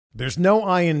There's no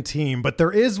I in team, but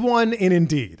there is one in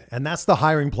Indeed, and that's the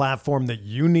hiring platform that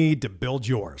you need to build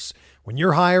yours. When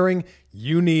you're hiring,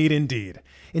 you need Indeed.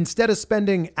 Instead of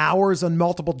spending hours on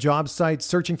multiple job sites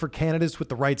searching for candidates with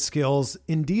the right skills,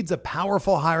 Indeed's a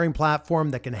powerful hiring platform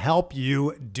that can help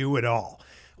you do it all.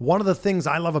 One of the things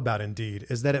I love about Indeed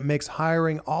is that it makes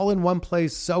hiring all in one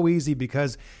place so easy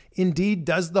because Indeed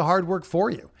does the hard work for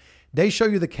you. They show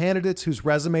you the candidates whose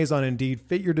resumes on Indeed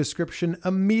fit your description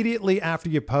immediately after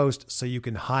you post so you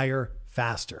can hire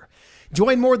faster.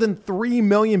 Join more than 3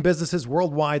 million businesses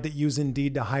worldwide that use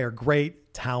Indeed to hire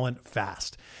great talent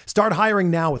fast. Start hiring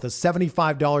now with a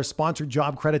 $75 sponsored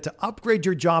job credit to upgrade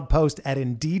your job post at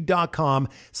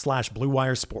Indeed.com/Blue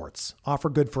Wire Sports. Offer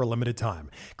good for a limited time.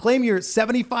 Claim your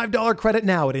 $75 credit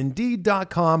now at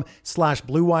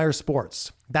Indeed.com/Blue Wire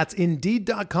Sports. That's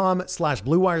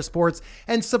Indeed.com/Blue Wire Sports,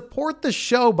 and support the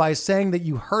show by saying that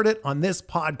you heard it on this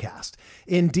podcast.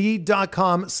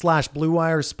 Indeed.com/Blue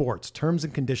Wire Sports. Terms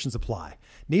and conditions apply.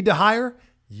 Need to hire?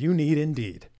 You need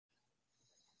Indeed.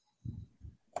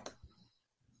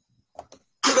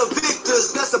 To the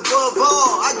victors, that's above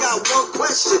all. I got one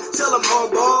question. Tell them,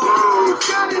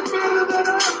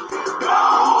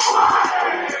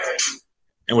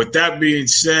 And with that being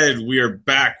said, we are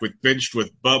back with Benched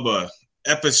with Bubba,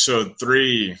 episode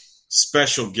 3,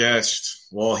 special guest.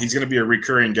 Well, he's going to be a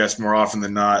recurring guest more often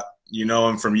than not. You know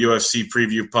him from UFC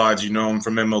preview pods. You know him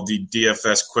from MLD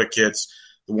DFS quick hits.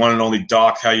 The one and only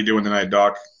Dawk. How you doing tonight,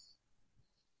 Dawk?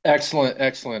 Excellent.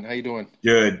 How you doing?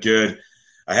 Good.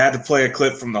 I had to play a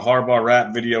clip from the Harbaugh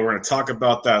rap video. We're going to talk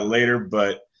about that later,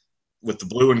 but with the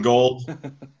blue and gold,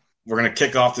 we're going to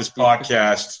kick off this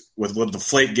podcast with the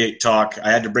Deflategate talk.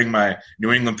 I had to bring my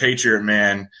New England Patriot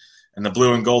man and the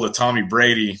blue and gold of Tommy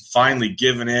Brady finally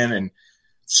giving in, and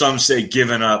some say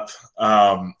giving up.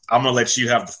 I'm going to let you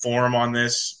have the forum on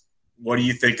this. What do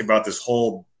you think about this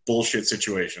whole bullshit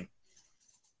situation?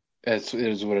 It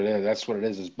is what it is. That's what it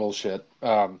is bullshit.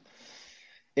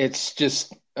 It's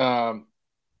just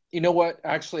you know what?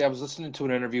 Actually, I was listening to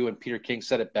an interview and Peter King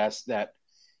said it best that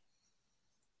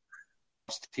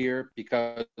here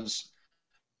because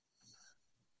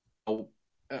well,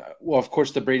 of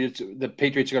course the Patriots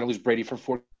are going to lose Brady for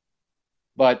 4,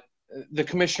 but the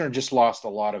commissioner just lost a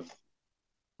lot of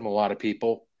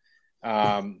people,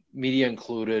 media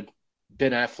included,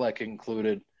 Ben Affleck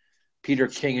included, Peter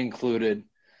King included.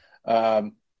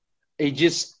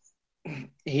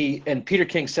 Peter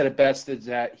King said it best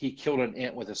that he killed an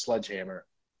ant with a sledgehammer.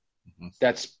 Mm-hmm.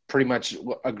 That's pretty much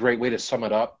a great way to sum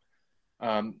it up.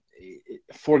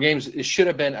 4 games, it should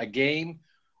have been a game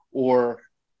or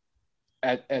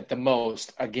at the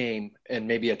most a game and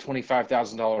maybe a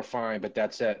 $25,000 fine, but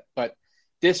that's it. But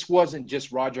this wasn't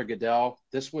just Roger Goodell.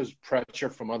 This was pressure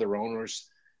from other owners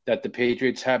that the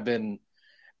Patriots have been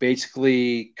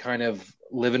basically kind of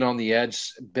living on the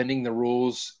edge, bending the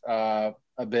rules a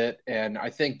bit. And I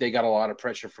think they got a lot of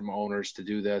pressure from owners to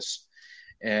do this.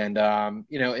 And,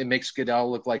 it makes Goodell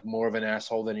look like more of an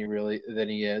asshole than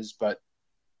he is. But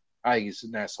I think he's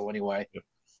an asshole anyway,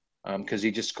 because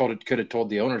he just could have told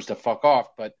the owners to fuck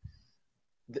off. But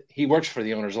he works for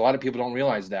the owners. A lot of people don't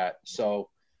realize that. So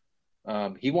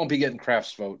he won't be getting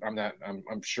Kraft's vote.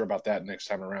 I'm sure about that next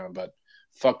time around. But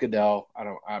fuck Goodell.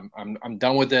 I'm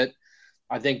done with it.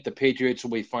 I think the Patriots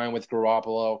will be fine with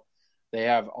Garoppolo. They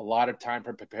have a lot of time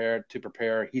to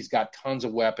prepare. He's got tons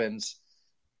of weapons.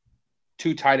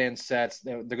 2 tight end sets.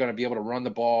 They're going to be able to run the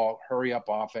ball, hurry up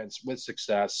offense with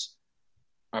success.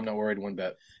 I'm not worried one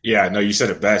bit. Yeah, no, you said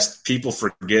it best. People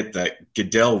forget that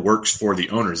Goodell works for the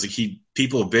owners.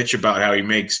 People bitch about how he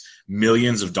makes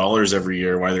millions of dollars every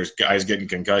year, why there's guys getting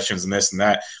concussions and this and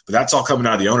that, but that's all coming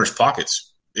out of the owners'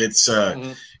 pockets. It's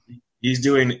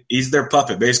he's their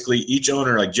puppet. Basically, each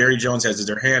owner, like Jerry Jones, has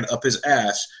their hand up his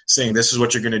ass saying, "This is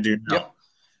what you're going to do now." Yep.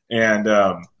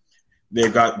 And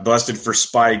they've got busted for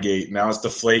Spygate. Now it's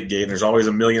Deflategate, and there's always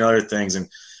a million other things. And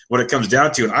what it comes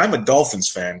down to, and I'm a Dolphins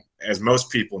fan, as most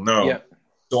people know,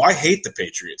 so I hate the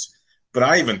Patriots. But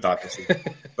I even thought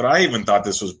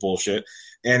this was bullshit.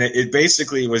 And it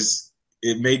basically was.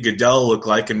 It made Goodell look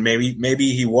like, and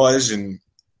maybe he was, and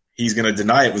he's going to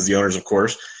deny it with the owners, of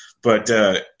course. But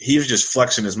he was just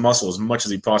flexing his muscle as much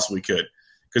as he possibly could,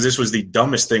 because this was the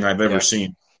dumbest thing I've ever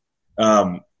seen.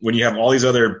 When you have all these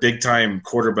other big-time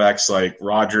quarterbacks like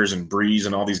Rodgers and Breeze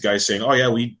and all these guys saying, "Oh yeah,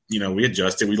 we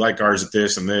adjusted, we like ours at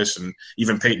this," and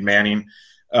even Peyton Manning,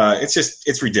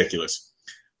 it's ridiculous.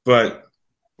 But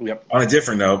on a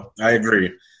different note, I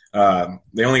agree.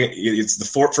 It's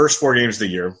the first 4 games of the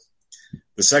year.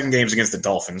 The second game's against the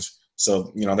Dolphins,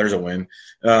 so there's a win.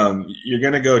 You're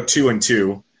going to go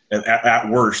 2-2. at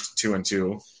worst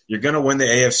 2-2. You're going to win the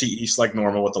AFC East like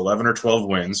normal with 11 or 12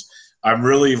 wins. I'm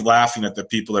really laughing at the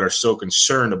people that are so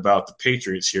concerned about the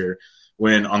Patriots here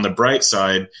when on the bright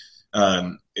side,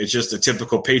 it's just a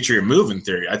typical Patriot move in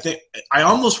theory. I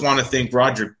almost want to think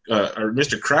Roger or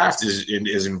Mr. Kraft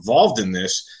is involved in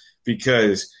this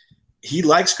because he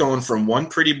likes going from one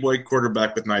pretty boy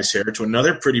quarterback with nice hair to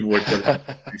another pretty boy quarterback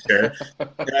with nice hair.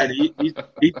 And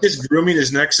he's just grooming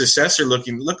his next successor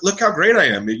looking, look how great I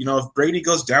am. You know, if Brady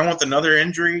goes down with another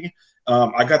injury,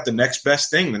 I got the next best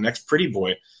thing, the next pretty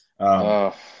boy.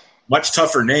 Much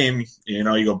tougher name. You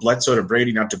know, you go Bledsoe to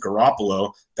Brady, not to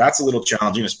Garoppolo. That's a little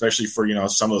challenging, especially for, you know,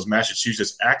 some of those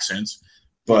Massachusetts accents.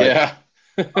 But yeah.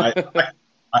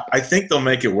 I think they'll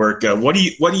make it work. What do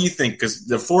you think? Because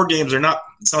the 4 games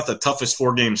it's not the toughest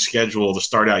 4-game schedule to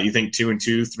start out. You think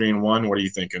 2-2, 3-1? What are you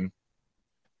thinking?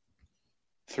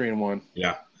 3-1.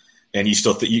 Yeah. And you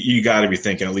still you got to be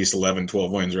thinking at least 11, 12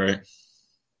 wins, right?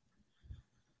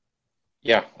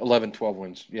 Yeah, 11, 12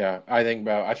 wins. Yeah,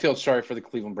 I feel sorry for the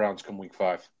Cleveland Browns come week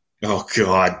 5. Oh,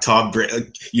 God. Tom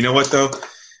Brady. You know what, though?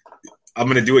 I'm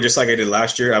going to do it just like I did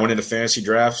last year. I went into fantasy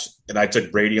drafts, and I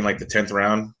took Brady in like the 10th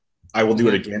round. I will do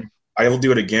it again. I will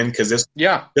do it again because this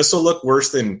will look worse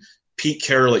than Pete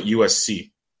Carroll at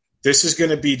USC. This is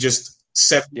going to be just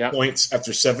 70 points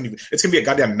after 70. It's going to be a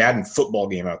goddamn Madden football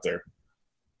game out there.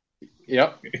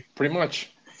 Yep, pretty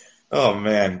much. Oh,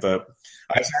 man. But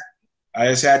I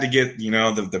just had to get, you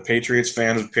know, the Patriots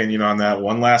fans' opinion on that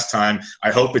one last time.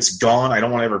 I hope it's gone. I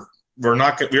don't want to ever – we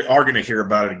are going to hear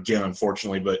about it again,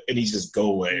 unfortunately, but it needs to just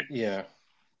go away. Yeah.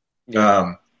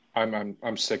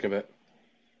 I'm sick of it.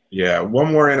 Yeah,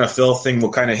 one more NFL thing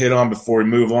we'll kind of hit on before we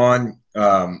move on.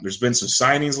 There's been some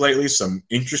signings lately, some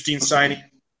interesting signing.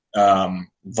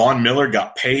 Von Miller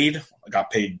got paid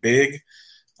big.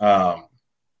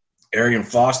 Arian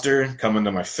Foster coming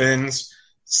to my Fins.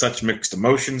 Such mixed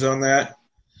emotions on that.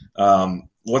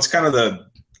 What's kind of the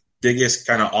biggest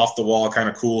kind of off the wall kind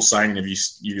of cool signing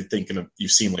you're thinking of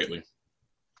you've seen lately?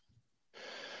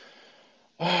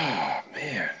 Oh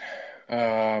man.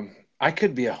 I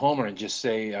could be a homer and just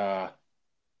say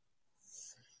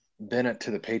Bennett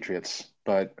to the Patriots,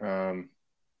 but I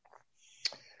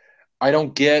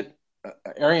don't get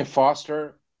Arian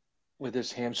Foster with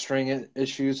his hamstring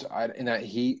issues. In that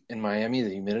heat in Miami,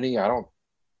 the humidity. I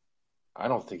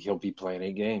don't think he'll be playing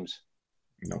 8 games.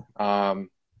 No.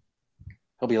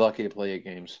 He'll be lucky to play 8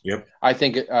 games. Yep. I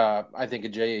think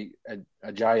Ajayi,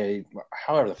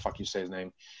 however the fuck you say his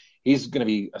name, he's going to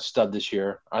be a stud this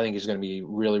year. I think he's going to be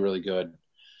really, really good.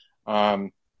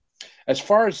 As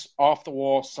far as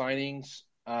off-the-wall signings,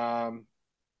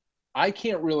 I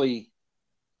can't really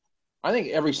 – I think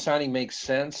every signing makes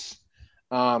sense.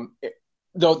 The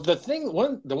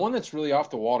one that's really off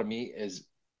the wall to me is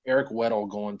Eric Weddle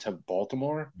going to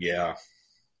Baltimore. Yeah.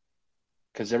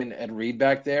 Because they're in Ed Reed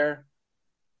back there.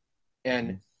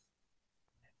 And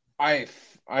I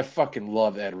fucking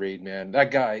love Ed Reed, man.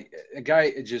 That guy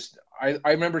just – I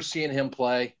remember seeing him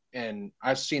play, and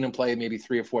I've seen him play maybe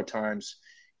 3 or 4 times.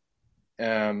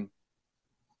 Guy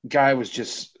was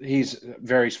just – he's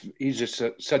just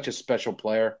such a special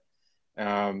player.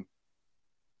 And,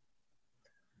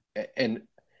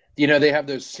 you know, they have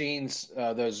those scenes,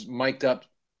 those mic'd up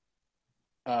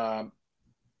NFL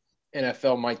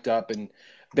mic'd up, and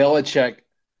Belichick,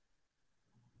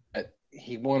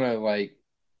 he want to like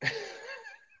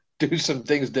do some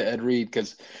things to Ed Reed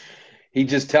because he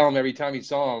just tell him every time he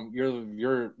saw him,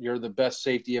 you're the best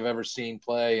safety I've ever seen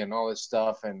play and all this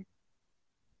stuff. And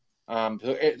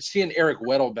seeing Eric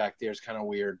Weddle back there is kind of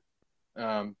weird.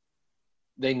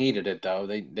 They needed it though.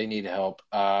 They need help.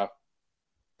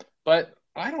 But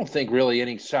I don't think really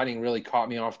any signing really caught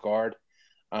me off guard.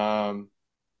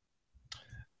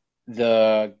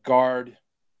 The guard,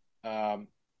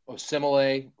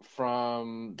 Osemele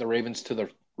from the Ravens to the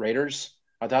Raiders.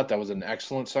 I thought that was an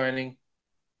excellent signing.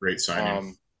 Great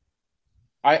signing.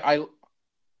 I'm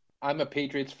a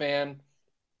Patriots fan.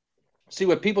 See,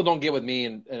 what people don't get with me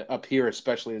and up here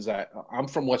especially is that I'm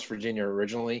from West Virginia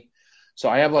originally. So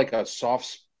I have like a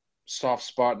soft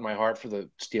spot in my heart for the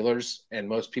Steelers, and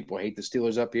most people hate the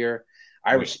Steelers up here.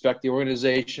 I respect the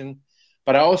organization,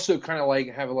 but I also kind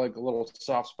of have a little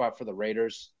soft spot for the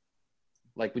Raiders.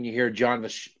 Like when you hear John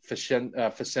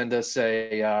Facenda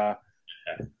say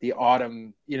the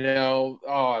autumn, you know,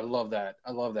 I love that.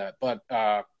 But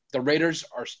the Raiders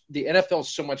the NFL is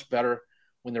so much better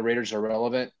when the Raiders are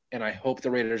relevant, and I hope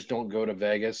the Raiders don't go to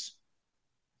Vegas.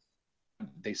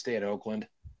 They stay at Oakland.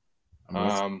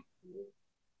 The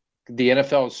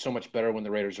NFL is so much better when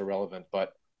the Raiders are relevant.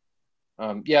 But,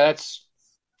 that's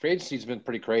 – free agency's been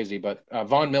pretty crazy. But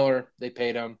Von Miller, they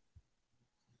paid him.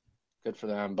 Good for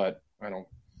them, but I don't.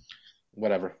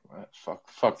 Whatever.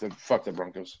 Fuck the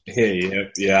Broncos. Hey,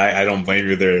 yeah, I don't blame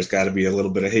you there. There's got to be a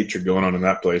little bit of hatred going on in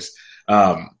that place.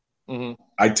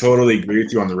 I totally agree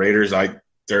with you on the Raiders.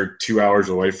 They're 2 hours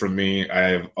away from me.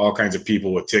 I have all kinds of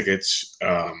people with tickets.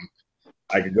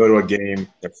 I could go to a game.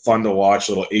 They're fun to watch,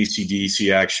 little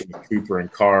AC/DC action with Cooper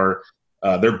and Carr.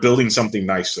 They're building something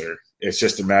nice there. It's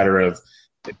just a matter of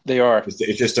they are.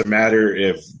 It's just a matter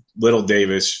if Little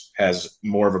Davis has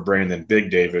more of a brain than Big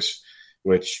Davis,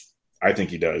 which I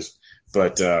think he does.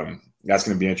 But that's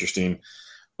going to be interesting.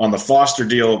 On the Foster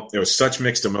deal, it was such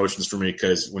mixed emotions for me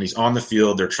because when he's on the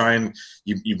field, they're trying –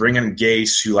 you bring in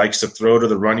Gase, who likes to throw to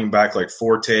the running back like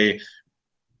Forte.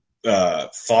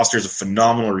 Foster's a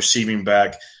phenomenal receiving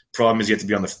back. Problem is you have to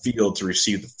be on the field to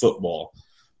receive the football.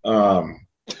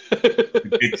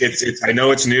 It's I know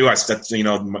it's new. That's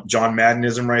John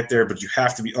Maddenism right there, but you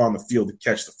have to be on the field to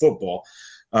catch the football.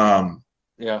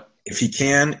 Yeah. If he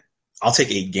can, I'll take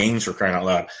 8 games for crying out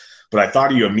loud. But I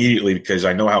thought of you immediately because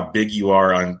I know how big you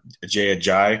are on Jay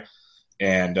Ajayi.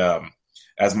 And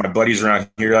as my buddies around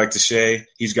here like to say,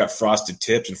 he's got frosted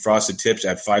tips, and frosted tips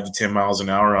add 5 to 10 miles an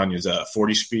hour on his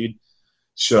 40 speed.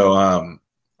 So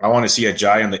I want to see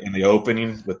Ajayi in the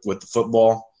opening with the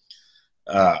football.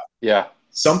 Yeah.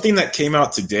 Something that came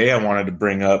out today I wanted to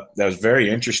bring up that was very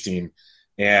interesting,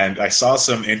 and I saw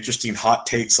some interesting hot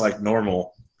takes like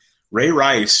normal. Ray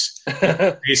Rice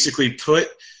basically put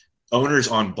owners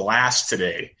on blast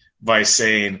today by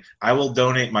saying, I will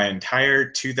donate my entire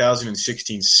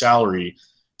 2016 salary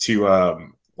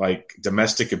to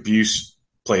domestic abuse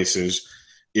places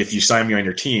if you sign me on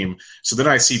your team. So then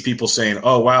I see people saying,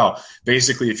 oh, wow,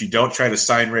 basically if you don't try to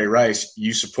sign Ray Rice,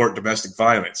 you support domestic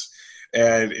violence.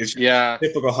 And it's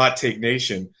typical hot take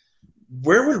nation.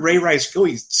 Where would Ray Rice go?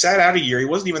 He sat out a year. He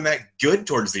wasn't even that good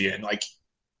towards the end.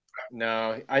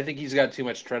 No, I think he's got too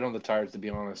much tread on the tires, to be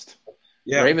honest.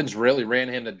 Yeah. Ravens really ran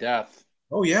him to death.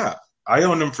 Oh, yeah. I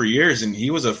owned him for years, and he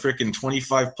was a freaking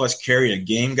 25-plus carry a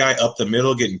game guy up the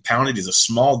middle getting pounded. He's a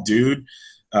small dude.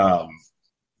 I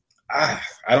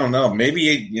don't know. Maybe,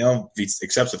 if he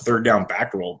accepts a third down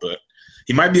back roll, but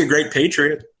he might be a great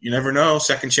Patriot. You never know.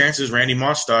 Second chances, Randy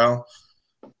Moss style.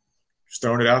 Just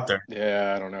throwing it out there.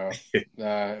 Yeah, I don't know.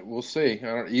 We'll see.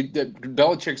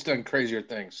 Belichick's done crazier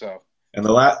things, so. And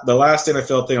the last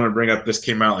NFL thing I'm going to bring up, this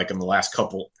came out in the last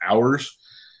couple hours.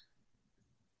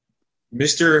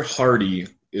 Mr. Hardy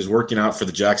is working out for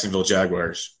the Jacksonville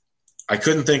Jaguars. I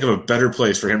couldn't think of a better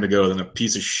place for him to go than a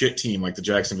piece of shit team like the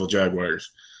Jacksonville Jaguars.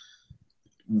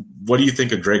 What do you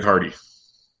think of Greg Hardy?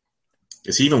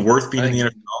 Is he even worth being in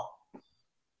the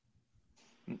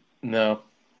NFL? No.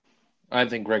 I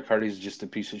think Greg Hardy's just a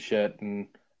piece of shit, and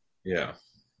yeah.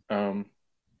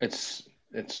 He's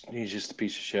just a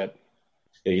piece of shit.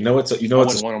 Yeah, I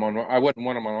wouldn't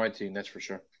want him on my team, that's for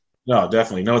sure. No,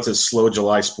 definitely. It's a slow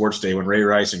July sports day when Ray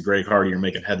Rice and Greg Hardy are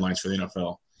making headlines for the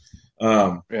NFL.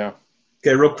 Yeah.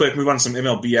 Okay, real quick, move on to some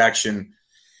MLB action.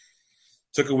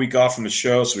 Took a week off from the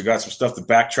show, so we got some stuff to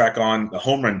backtrack on. The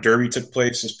Home Run Derby took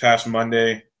place this past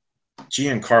Monday.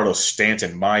 Giancarlo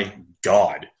Stanton, my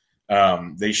God.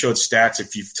 They showed stats.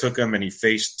 If you took him and he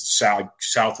faced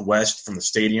southwest from the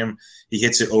stadium, he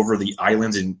hits it over the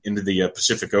islands and into the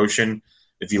Pacific Ocean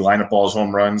if you line up all his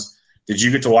home runs. Did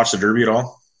you get to watch the Derby at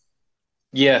all?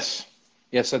 Yes,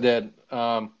 I did.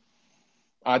 I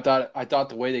thought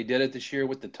the way they did it this year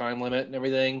with the time limit and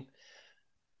everything,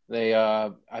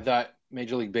 I thought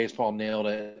Major League Baseball nailed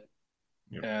it,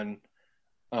 Yep. and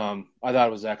I thought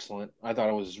it was excellent. I thought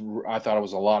it was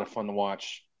a lot of fun to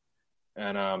watch,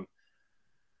 and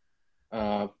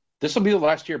this will be the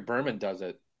last year Berman does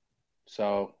it,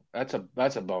 so that's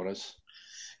a bonus.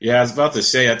 Yeah, I was about to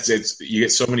say you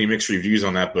get so many mixed reviews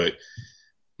on that, but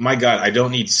my God, I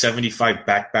don't need 75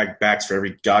 back-backs for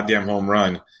every goddamn home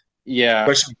run. Yeah,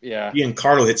 especially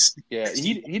Giancarlo hits. Yeah,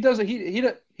 he doesn't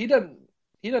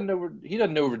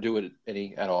overdo it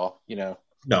any at all.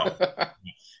 No,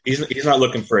 he's not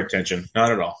looking for attention,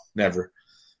 not at all, never.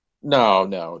 No.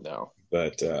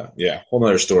 But whole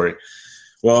nother story.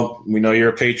 Well, we know you're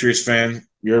a Patriots fan,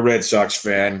 you're a Red Sox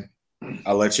fan.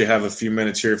 I'll let you have a few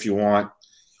minutes here if you want.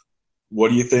 What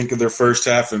do you think of their first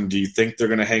half, and do you think they're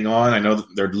going to hang on? I know that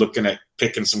they're looking at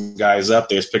picking some guys up.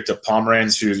 They just picked up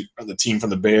Pomeranz, who's the team from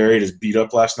the Bay Area, just beat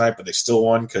up last night, but they still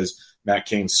won because Matt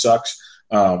Cain sucks.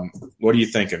 What are you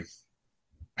thinking?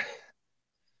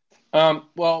 I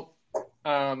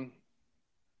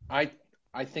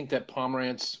think that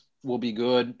Pomeranz will be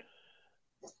good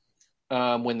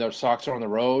when the Sox are on the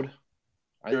road.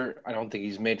 I don't think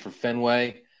he's made for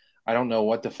Fenway. I don't know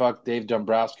what the fuck Dave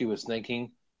Dombrowski was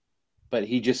thinking, but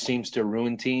he just seems to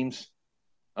ruin teams.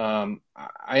 I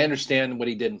understand what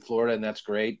he did in Florida, and that's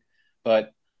great.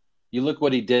 But you look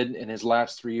what he did in his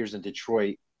last 3 years in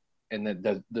Detroit, and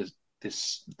the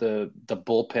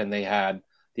bullpen they had,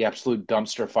 the absolute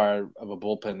dumpster fire of a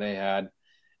bullpen they had,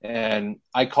 and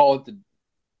I call it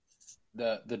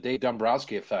the Dave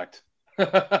Dombrowski effect.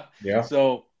 Yeah.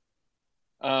 So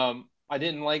I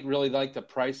didn't really like the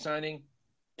Price signing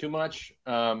too much.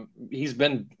 He's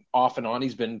been off and on.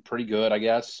 He's been pretty good, I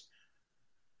guess.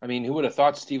 I mean, who would have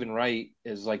thought Stephen Wright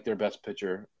is like their best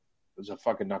pitcher? Is a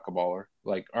fucking knuckleballer.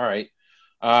 Like, all right.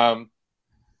 I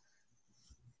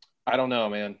don't know,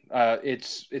 man.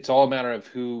 It's all a matter of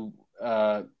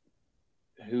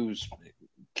who's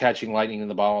catching lightning in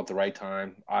the bottle at the right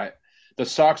time. The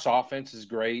Sox offense is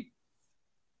great,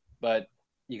 but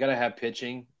you got to have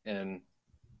pitching, and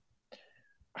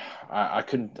I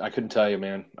couldn't tell you,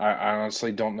 man. I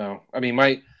honestly don't know. I mean,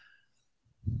 I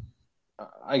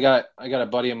got a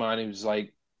buddy of mine who's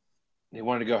like, he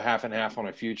wanted to go half and half on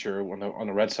a future on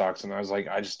the Red Sox, and I was like,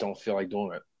 I just don't feel like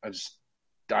doing it. I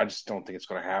just don't think it's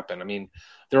going to happen. I mean,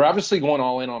 they're obviously going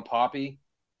all in on Poppy,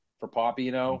 but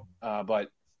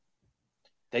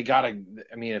they got to.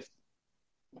 I mean, if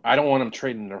I don't want them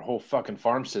trading their whole fucking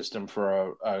farm system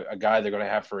for a guy they're going to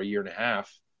have for a year and a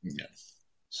half. Yeah.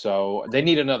 So they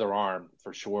need another arm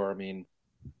for sure. I mean,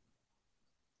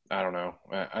 I don't know.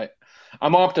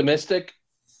 I'm optimistic.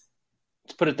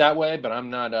 Let's put it that way, but I'm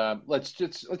not. Let's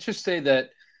just say that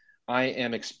I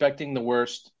am expecting the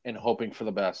worst and hoping for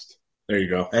the best. There you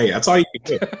go. Hey, that's all you can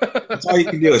do. That's all you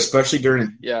can do, especially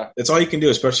during. Yeah. That's all you can do,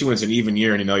 especially when it's an even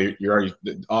year and you're already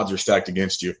the odds are stacked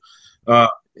against you. Yeah,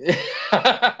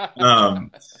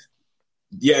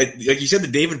 like you said, the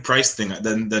David Price thing.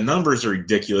 The numbers are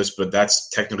ridiculous, but that's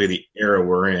technically the era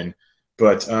we're in.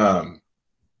 But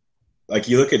like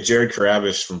you look at Jared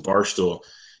Carabas from Barstool,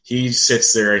 he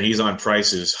sits there and he's on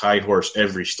Price's high horse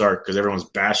every start because everyone's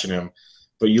bashing him.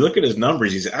 But you look at his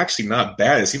numbers; he's actually not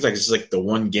bad. It seems like it's just like the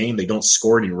one game they don't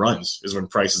score any runs is when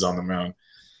Price is on the mound.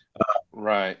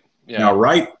 Right. Yeah. Now,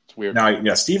 Wright. It's weird. Now,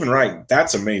 yeah, Stephen Wright.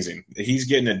 That's amazing. He's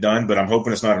getting it done, but I'm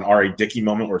hoping it's not an R.A. Dickey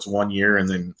moment where it's 1 year and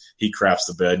then he craps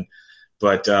the bed.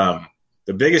 But the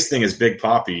biggest thing is Big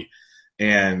Papi,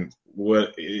 and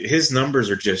what his numbers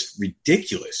are just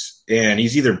ridiculous. And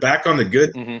he's either back on the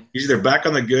good. Mm-hmm. He's either back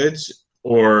on the goods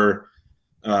or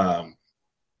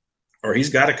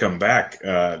he's got to come back.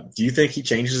 Do you think he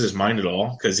changes his mind at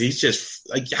all? Because he's just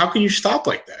like, how can you stop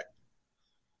like that?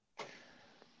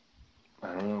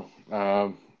 I don't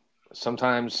know.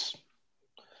 Sometimes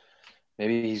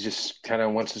maybe he just kind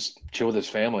of wants to chill with his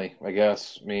family, I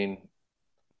guess. I mean,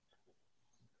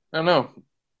 I don't know.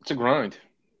 It's a grind.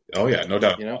 Oh, yeah, no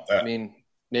doubt. You know, about that. I mean,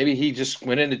 maybe he just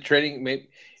went into trading. Maybe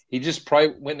he just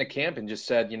probably went into camp and just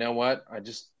said, you know what?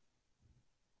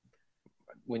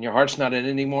 When your heart's not in it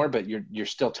anymore, but you're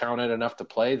still talented enough to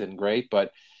play, then great.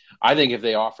 But I think if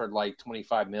they offered like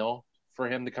 $25 million for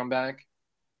him to come back,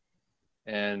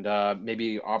 and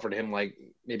maybe offered him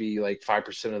maybe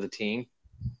 5% of the team,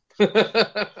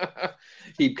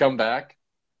 he'd come back.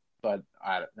 But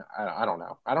I don't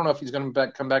know. I don't know if he's going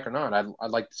to come back or not.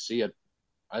 I'd like to see it.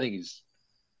 I think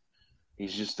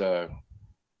he's just a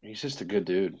good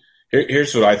dude.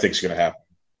 Here's what I think is going to happen.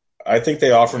 I think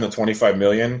they offer him the $25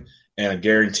 million and a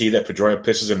guarantee that Pedroia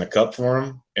pisses in the cup for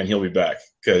him, and he'll be back.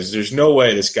 Because there's no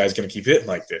way this guy's going to keep hitting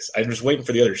like this. I'm just waiting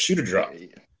for the other shoe to drop. Yeah.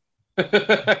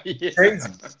 Crazy.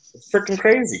 It's freaking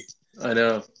crazy. I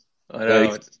know.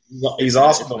 He's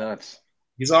awesome. It's nuts.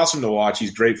 He's awesome to watch.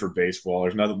 He's great for baseball.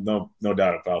 There's no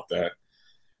doubt about that.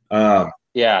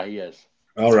 Yeah, he is.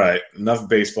 All right. Enough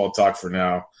baseball talk for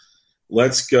now.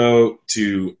 Let's go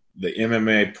to the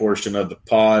MMA portion of the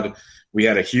pod. We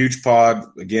had a huge pod.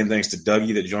 Again, thanks to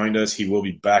Dougie that joined us. He will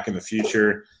be back in the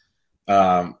future.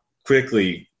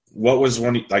 Quickly, what was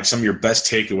some of your best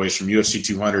takeaways from UFC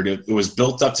 200? It was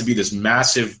built up to be this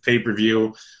massive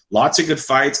pay-per-view. Lots of good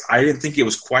fights. I didn't think it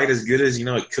was quite as good as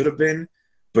it could have been,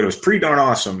 but it was pretty darn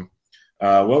awesome.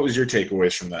 What was your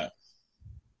takeaways from that?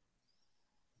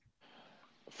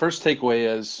 First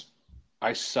takeaway is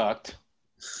I sucked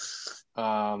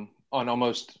on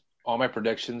almost all my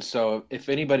predictions. So if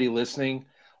anybody listening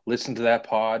listened to that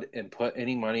pod and put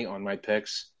any money on my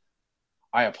picks,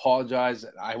 I apologize.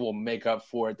 I will make up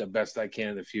for it the best I can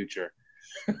in the future.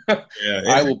 Yeah,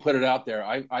 I will put it out there.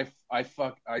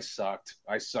 I sucked.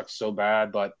 I sucked so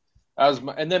bad, but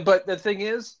but the thing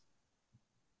is,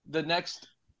 the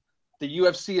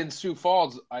UFC in Sioux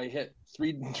Falls, I hit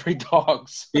three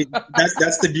dogs.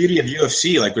 That's the beauty of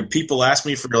UFC. Like when people ask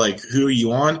me for who are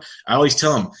you on, I always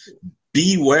tell them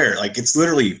beware. Like it's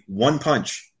literally one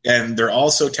punch, and they're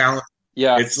all so talented.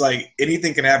 Yeah. It's like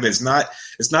anything can happen. It's not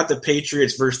the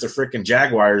Patriots versus the freaking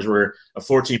Jaguars where a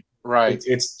 14. Right.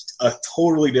 It's a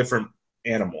totally different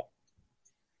animal.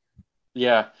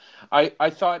 Yeah. I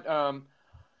thought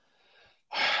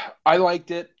I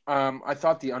liked it. I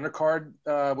thought the undercard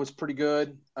was pretty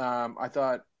good. I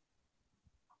thought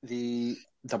the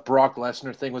Brock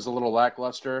Lesnar thing was a little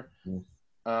lackluster.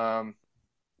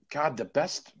 God, the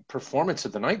best performance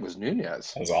of the night was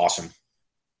Nunez. That was awesome.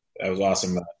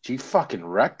 She fucking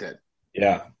wrecked it.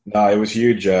 Yeah. No, it was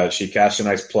huge. She cashed a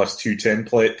nice plus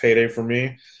 210 payday for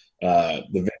me.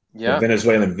 The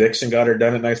Venezuelan Vixen got her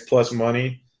done at nice plus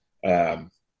money.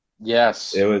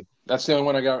 Yes. It was. That's the only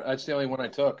one I got. That's the only one I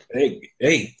took.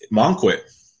 Hey, mom quit.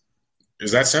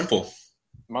 It's that simple.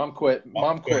 Mom quit.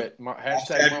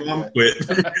 Hashtag mom quit.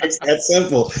 It's that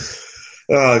simple.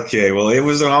 Okay, well, it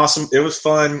was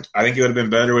fun. I think it would have been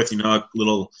better with, a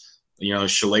little,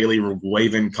 Shillelagh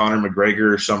waving Conor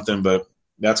McGregor or something, but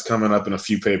that's coming up in a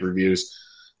few pay-per-views.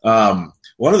 One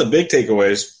of the big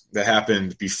takeaways that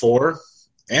happened before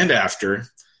and after is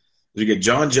you get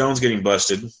John Jones getting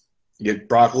busted, you get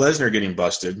Brock Lesnar getting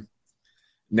busted.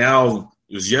 Now,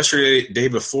 it was yesterday, day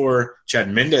before, Chad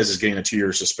Mendez is getting a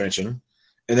 2-year suspension.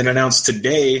 And then announced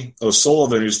today,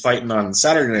 O'Sullivan, who's fighting on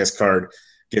Saturday night's card,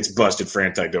 gets busted for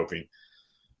anti-doping.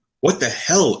 What the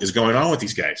hell is going on with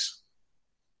these guys?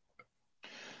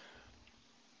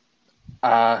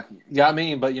 Got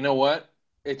me, but you know what?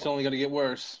 It's only going to get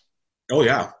worse. Oh,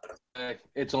 yeah.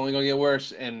 It's only going to get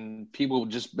worse, and people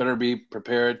just better be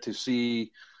prepared to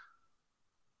see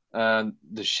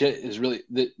the shit is really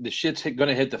the shit's going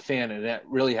to hit the fan, and that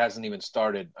really hasn't even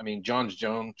started. I mean, John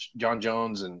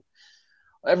Jones, and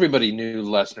everybody knew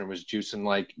Lesnar was juicing.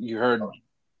 Like you heard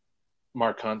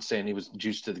Mark Hunt saying he was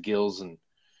juiced to the gills, and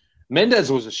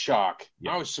Mendez was a shock.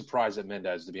 Yeah. I was surprised at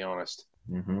Mendez, to be honest.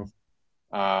 Mm-hmm.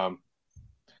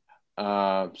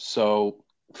 So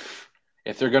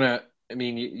if they're gonna, I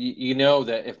mean, you know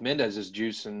that if Mendez is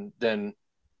juicing, then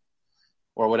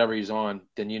or whatever he's on,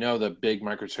 then the big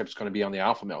microchip's going to be on the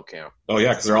alpha male camp. Oh yeah,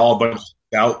 because they're all a bunch of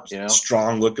stout,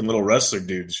 strong-looking little wrestler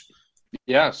dudes.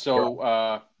 Yeah,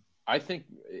 so I think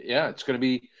it's going to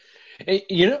be.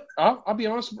 I'll be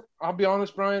honest. I'll be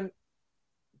honest, Brian.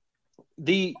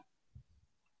 The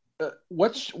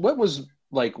what was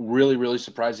like really, really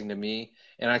surprising to me,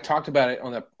 and I talked about it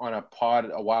on a pod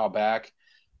a while back,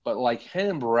 but like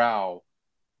Henan Barrow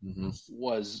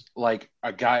was like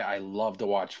a guy I love to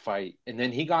watch fight, and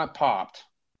then he got popped.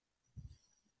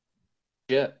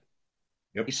 Shit.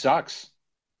 Yep. He sucks.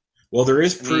 Well, there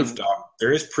is proof, Doc.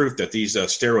 There is proof that these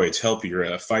steroids help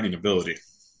your fighting ability.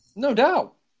 No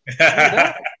doubt.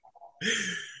 Yeah,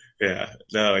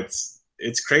 no,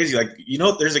 it's crazy. Like,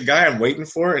 there's a guy I'm waiting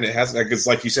for, and it has it's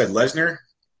like you said, Lesnar.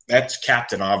 That's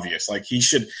Captain Obvious. Like he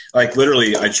should, like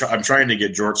literally. I'm trying to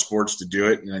get George Sports to do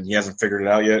it, and he hasn't figured it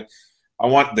out yet. I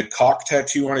want the cock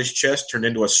tattoo on his chest turned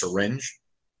into a syringe,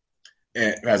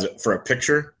 and for a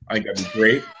picture. I think that'd be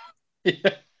great.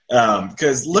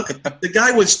 Because look, the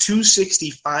guy was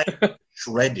 265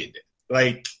 shredded.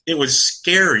 Like it was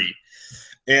scary.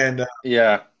 And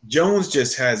Jones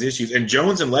just has issues. And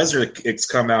Jones and Lesnar, it's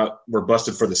come out, were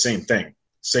busted for the same thing.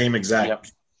 Same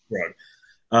exact drug.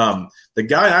 The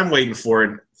guy I'm waiting for,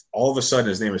 and all of a sudden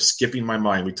his name is skipping my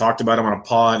mind. We talked about him on a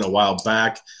pod a while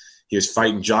back. He was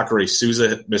fighting Jacare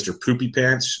Souza, Mr. Poopy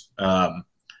Pants.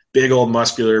 Big old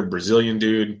muscular Brazilian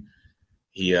dude.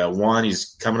 He won.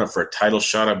 He's coming up for a title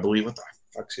shot, I believe. What the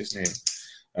fuck's his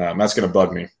name? That's going to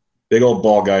bug me. Big old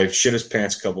ball guy. Shit his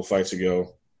pants a couple fights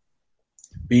ago.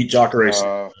 Beat Jacare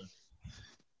Souza.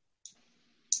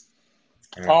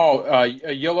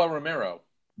 Yoel Romero.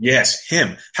 Yes,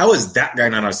 him. How is that guy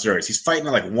not on steroids? He's fighting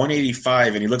at like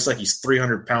 185, and he looks like he's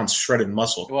 300 pounds shredded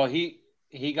muscle. Well, he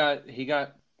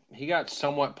got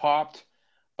somewhat popped,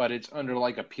 but it's under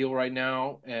like appeal right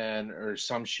now, or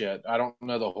some shit. I don't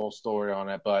know the whole story on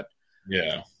it, but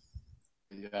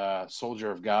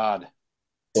Soldier of God,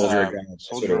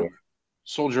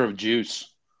 Soldier of Juice.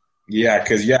 Yeah,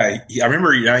 because I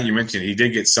remember you mentioned he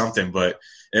did get something, but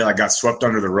it like got swept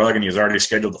under the rug, and he was already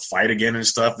scheduled to fight again and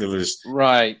stuff. It was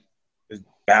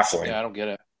baffling. Yeah, I don't get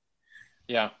it.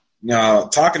 Yeah. Now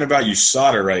talking about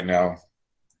USADA right now,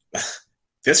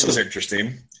 this was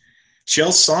interesting. Chael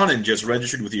Sonnen just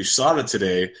registered with USADA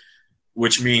today,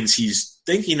 which means he's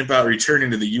thinking about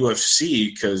returning to the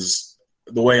UFC because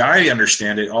the way I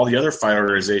understand it, all the other fight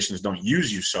organizations don't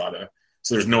use USADA.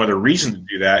 So there's no other reason to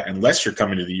do that unless you're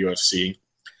coming to the UFC.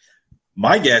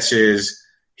 My guess is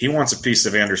he wants a piece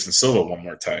of Anderson Silva one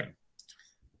more time.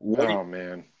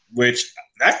 Man. Which,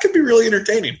 that could be really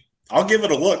entertaining. I'll give it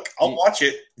a look. I'll watch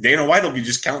it. Dana White will be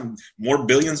just counting more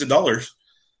billions of dollars.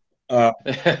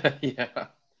 Yeah.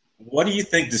 What do you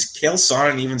think? Does Kale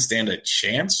Sonnen even stand a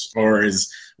chance, or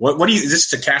is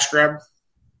this a cash grab?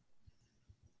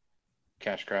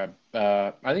 Cash grab.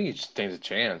 I think he stands a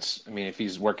chance. I mean, if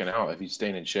he's working out, if he's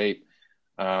staying in shape.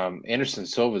 Anderson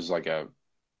Silva's like a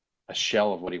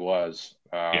shell of what he was.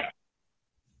 Yeah,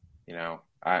 You know,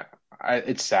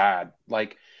 it's sad.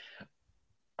 Like,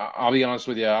 I'll be honest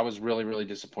with you, I was really, really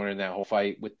disappointed in that whole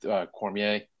fight with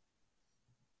Cormier.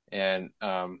 And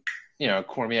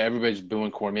Cormier, everybody's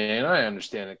booing Cormier, and I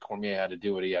understand that Cormier had to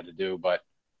do what he had to do, but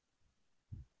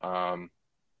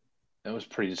it was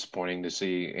pretty disappointing to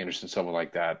see Anderson Silva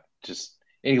like that.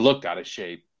 And he looked out of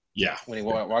shape yeah. when he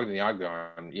walked in the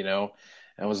octagon, and it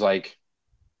was like,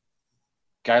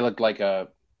 guy looked like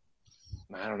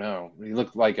I don't know, he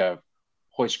looked like a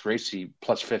Hoist Gracie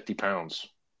plus 50 pounds.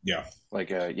 Yeah. Like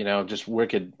just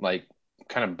wicked, like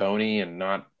kind of bony and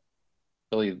not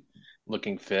really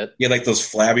looking fit. Yeah, like those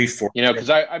flabby because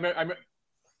I'm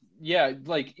yeah,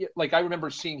 like I remember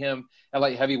seeing him at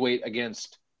light heavyweight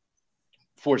against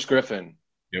Forrest Griffin.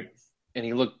 Yep. And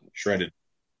he looked shredded.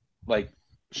 Yep.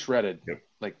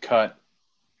 Like cut.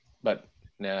 But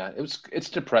nah, it's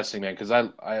depressing, man, because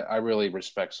I really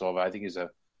respect Silva. I think he's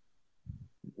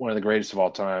one of the greatest of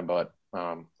all time, but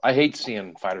I hate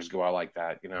seeing fighters go out like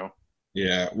that,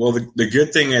 Yeah. Well, the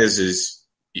good thing is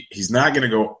he's not going to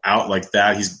go out like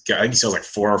that. I think he still has like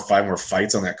 4 or 5 more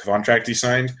fights on that contract he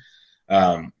signed.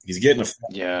 He's getting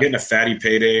a fatty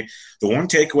payday. The one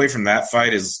takeaway from that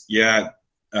fight is,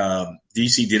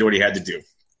 DC did what he had to do.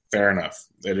 Fair enough.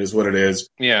 It is what it is.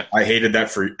 Yeah. I hated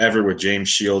that forever with James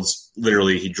Shields.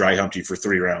 Literally, he dry humped you for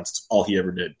 3 rounds. That's all he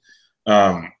ever did.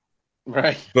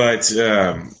 Right. But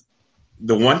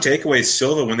the one takeaway is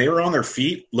Silva, when they were on their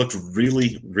feet, looked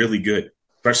really, really good,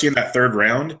 especially in that 3rd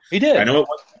round. He did. I know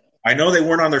they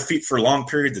weren't on their feet for long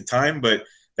periods of time, but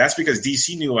that's because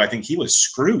DC knew, I think, he was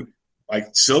screwed. Like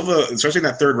Silva, especially in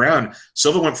that 3rd round,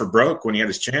 Silva went for broke when he had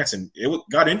his chance, and it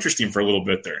got interesting for a little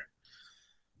bit there.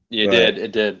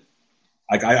 It did.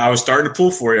 Like I was starting to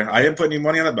pull for you. I didn't put any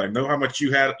money on it, but I know how much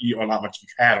you had. Not much you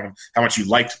had on him, how much you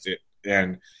liked it,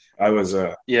 and I was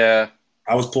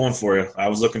I was pulling for you. I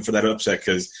was looking for that upset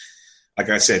because, like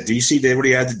I said, DC did what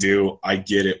he had to do. I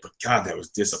get it, but God, that was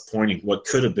disappointing. What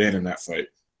could have been in that fight?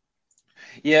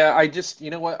 Yeah, I just,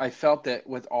 what? I felt that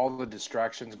with all the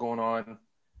distractions going on,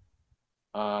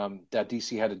 that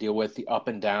DC had to deal with, the up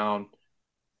and down,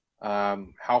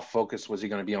 how focused was he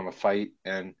going to be on the fight?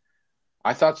 And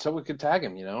I thought someone could tag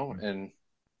him, and,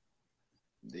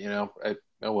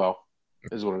 oh well,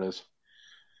 it is what it is.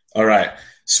 All right.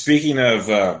 Speaking of,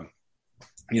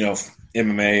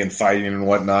 MMA and fighting and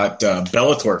whatnot,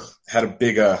 Bellator had a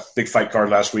big fight card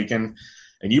last weekend,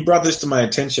 and you brought this to my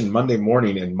attention Monday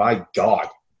morning, and my God,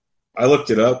 I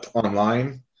looked it up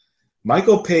online.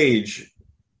 Michael Page,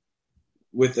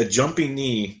 with a jumping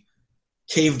knee,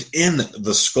 caved in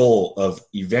the skull of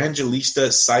Evangelista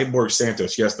Cyborg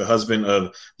Santos. Yes, the husband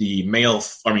of the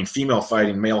female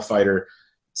fighting male fighter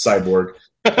Cyborg.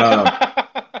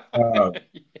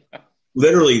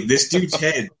 Literally, this dude's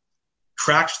head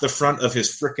cracked the front of his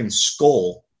freaking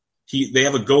skull. They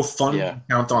have a GoFundMe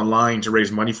account online to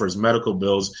raise money for his medical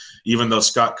bills, even though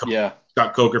Scott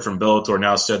Coker from Bellator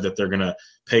now said that they're going to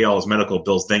pay all his medical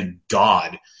bills. Thank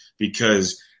God,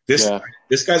 because this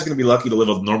guy's going to be lucky to live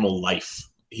a normal life.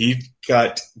 He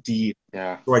got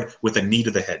destroyed with a knee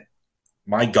to the head.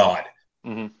 My God.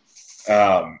 Mm-hmm.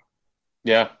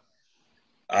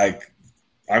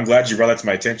 I'm glad you brought that to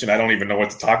my attention. I don't even know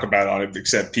what to talk about on it,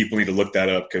 except people need to look that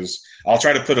up, because I'll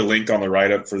try to put a link on the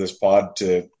write-up for this pod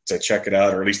to check it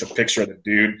out, or at least a picture of the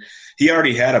dude. He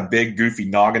already had a big, goofy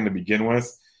noggin to begin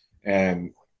with,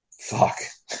 and fuck.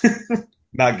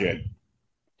 Not good.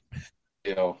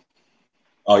 Deal.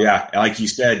 Oh, yeah. Like you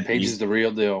said, Page is the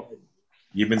real deal.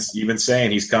 You've been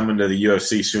saying he's coming to the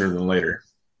UFC sooner than later.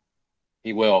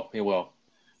 He will.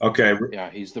 Okay. Yeah,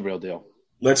 he's the real deal.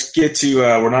 Let's get to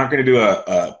we're not going to do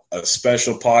a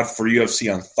special pod for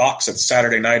UFC on Fox at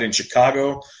Saturday night in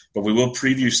Chicago, but we will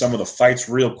preview some of the fights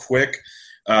real quick.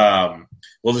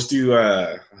 We'll just do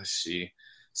let's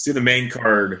do the main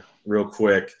card real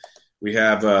quick. We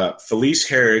have Felice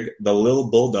Herrig, the Lil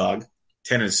Bulldog,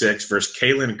 10-6, versus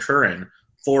Kaylin Curran,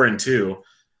 4-2.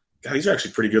 God, these are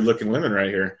actually pretty good looking women right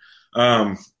here.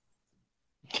 I'm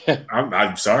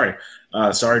sorry.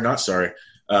 Sorry, not sorry.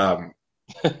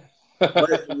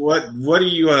 What do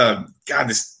you God,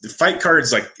 the fight card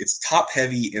is like, it's top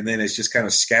heavy and then it's just kind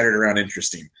of scattered around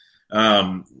interesting.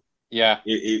 Do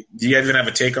you even have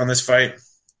a take on this fight?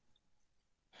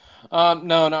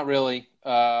 No, not really.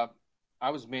 I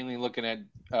was mainly looking at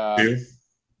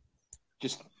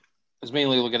just was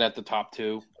mainly looking at the top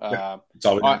two. That's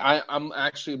all we did. I'm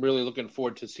actually really looking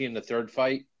forward to seeing the third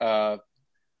fight. It's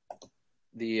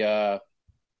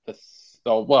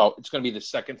going to be the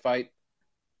second fight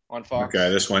on Fox. Okay,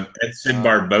 this one, Edson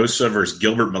Barbosa versus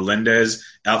Gilbert Melendez,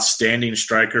 outstanding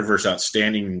striker versus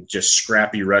outstanding, just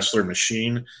scrappy wrestler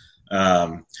machine.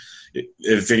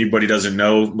 If anybody doesn't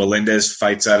know, Melendez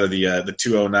fights out of the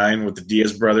 209 with the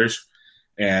Diaz brothers,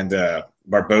 and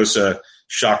Barbosa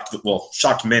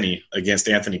shocked many against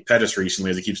Anthony Pettis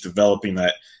recently as he keeps developing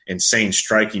that insane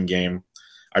striking game.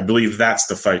 I believe that's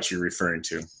the fight you're referring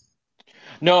to.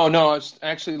 No, I was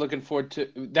actually looking forward to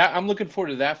that. I'm looking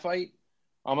forward to that fight.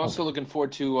 I'm also looking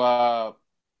forward to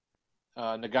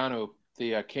Nagano,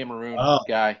 the Cameroon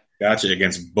guy. Gotcha,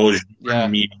 against Bojang. Yeah,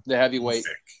 the heavyweight.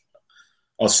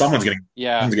 Oh, someone's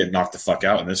getting knocked the fuck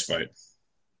out in this fight.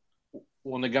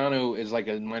 Well, Nagano is like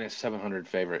a minus 700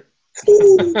 favorite.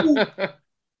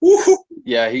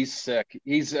 Yeah, he's sick.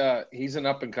 He's an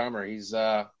up and comer.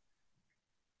 I've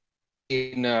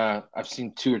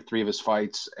seen 2 or 3 of his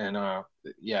fights, and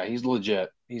he's legit.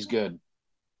 He's good.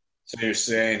 So you're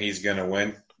saying he's gonna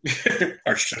win?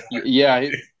 Or should he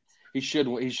should.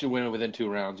 He should win it within 2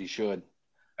 rounds. He should.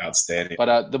 Outstanding.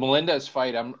 But the Melendez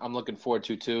fight, I'm looking forward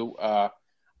to too.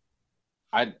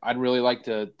 I'd really like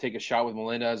to take a shot with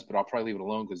Melendez, but I'll probably leave it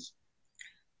alone because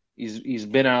he's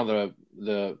been out of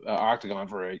the octagon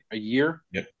for a year.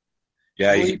 Yep.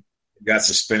 Yeah, he got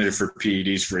suspended for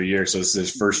PEDs for a year, so this is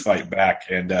his first fight back,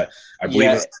 and I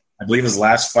believe his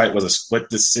last fight was a split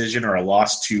decision or a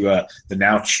loss to the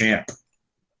now champ.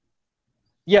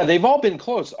 Yeah, they've all been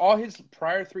close. All his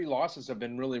prior 3 losses have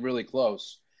been really, really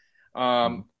close.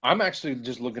 I'm actually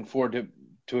just looking forward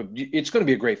to it's going to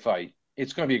be a great fight.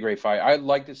 It's going to be a great fight. I'd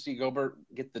like to see Gilbert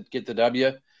get the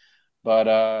W, but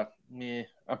I'm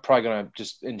probably going to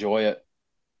just enjoy it.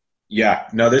 Yeah,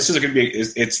 no, this is going to be.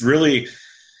 It's really,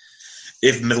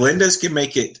 if Melendez can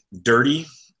make it dirty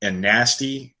and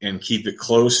nasty and keep it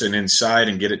close and inside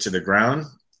and get it to the ground,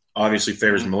 obviously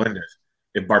favors Melendez.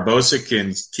 If Barbosa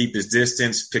can keep his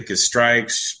distance, pick his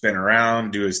strikes, spin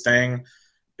around, do his thing,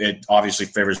 it obviously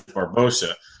favors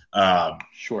Barbosa.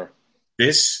 Sure.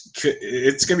 It's going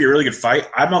to be a really good fight.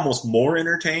 I'm almost more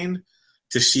entertained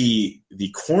to see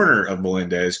the corner of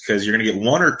Melendez because you're going to get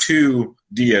 1 or 2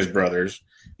 Diaz brothers.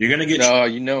 You're going to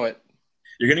get you know it.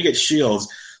 You're going to get Shields.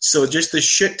 So just the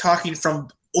shit talking from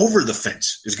over the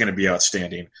fence is going to be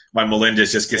outstanding. Why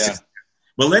Melendez just gets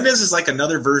Melendez is like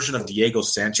another version of Diego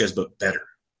Sanchez, but better.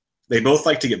 They both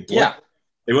like to get blood. Yeah.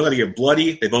 They both like to get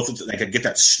bloody. They both can get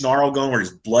that snarl going where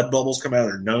his blood bubbles come out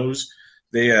of their nose.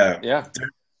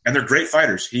 And they're great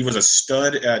fighters. He was a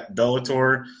stud at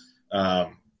Bellator.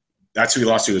 That's who he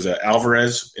lost to, was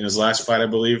Alvarez in his last fight, I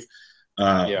believe.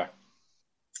 Yeah,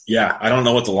 I don't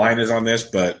know what the line is on this,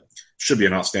 but should be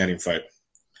an outstanding fight.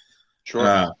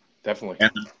 Sure, definitely.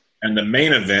 And the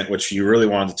main event, which you really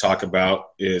wanted to talk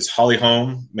about, is Holly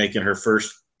Holm making her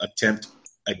first attempt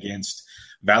against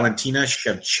Valentina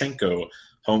Shevchenko.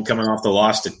 Holm coming off the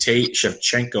loss to Tate.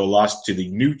 Shevchenko lost to the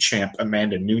new champ,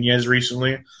 Amanda Nunes,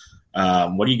 recently.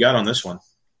 What do you got on this one?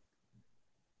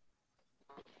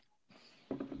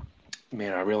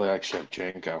 Man, I really like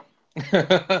Shevchenko.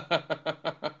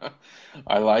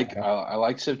 I like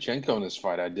Shevchenko in this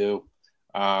fight. I do.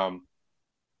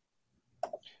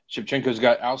 Shevchenko's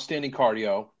got outstanding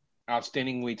cardio,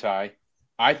 outstanding Muay Thai.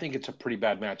 I think it's a pretty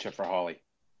bad matchup for Holly.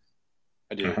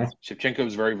 I do. Shevchenko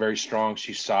is very, very strong.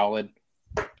 She's solid.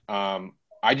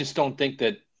 I just don't think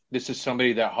that this is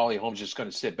somebody that Holly Holm's just going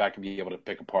to sit back and be able to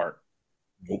pick apart.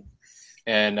 Nope.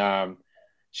 And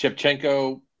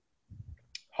Shevchenko,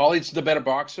 Holly's the better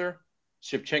boxer.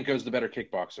 Shevchenko's the better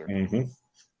kickboxer. Mm-hmm.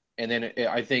 And then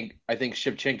I think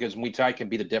Shevchenko's Muay Thai can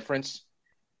be the difference.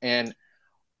 And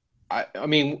I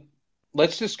mean,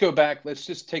 let's just go back. Let's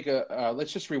just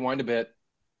let's just rewind a bit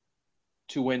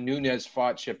to when Nunes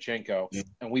fought Shevchenko,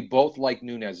 and we both liked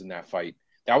Nunes in that fight.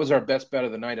 That was our best bet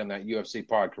of the night on that UFC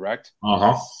pod, correct?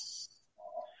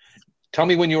 Tell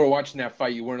me when you were watching that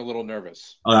fight, you weren't a little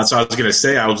nervous. Oh, that's what I was going to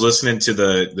say. I was listening to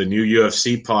the new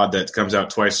UFC pod that comes out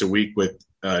twice a week with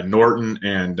Norton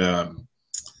and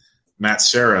Matt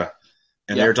Serra,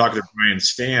 and they were talking to Brian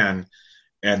Stan.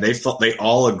 And they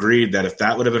all agreed that if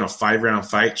that would have been a 5-round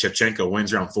fight, Shevchenko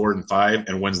wins round 4 and 5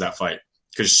 and wins that fight.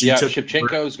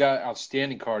 Shevchenko's got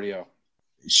outstanding cardio.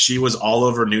 She was all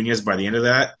over Nunes by the end of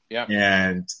that. Yeah.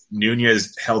 And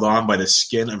Nunes held on by the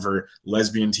skin of her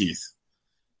lesbian teeth.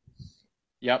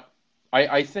 Yep.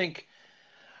 I think,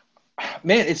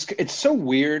 man, it's so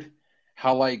weird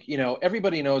how, like, you know,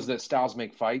 everybody knows that styles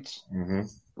make fights.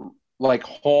 Mm-hmm. Like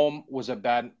Holm was a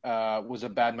bad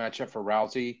matchup for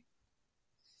Rousey.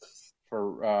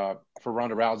 for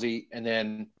Ronda Rousey, and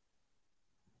then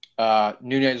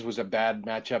Nunes was a bad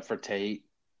matchup for Tate.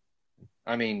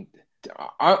 I mean,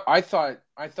 I thought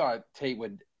Tate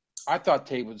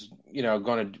was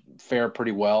going to fare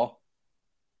pretty well,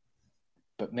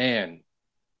 but man,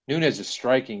 Nunes is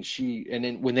striking. And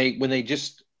then when they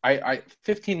just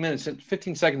 15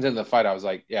 seconds into the fight, I was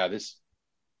like, yeah, this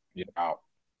out,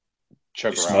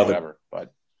 choke her out, whatever.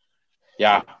 But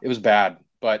yeah, it was bad.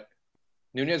 But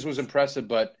Nunes was impressive,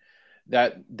 but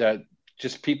that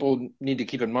just people need to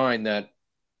keep in mind that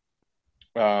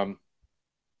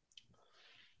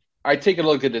I take a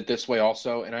look at it this way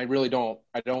also, and I really don't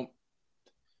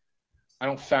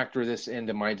factor this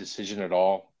into my decision at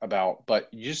all but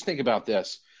you just think about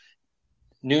this.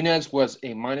 Nunes was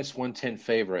a -110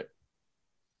 favorite.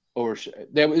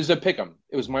 That was a pick'em.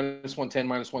 It was -110,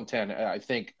 -110. I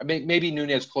think maybe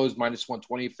Nunes closed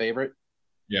 -120 favorite.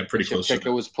 Yeah, pretty close.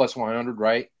 Shevchenko was +100,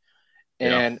 right?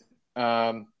 And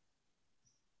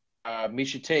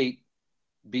Miesha Tate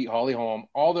beat Holly Holm,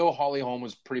 although Holly Holm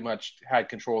was pretty much had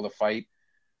control of the fight.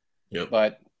 Yep.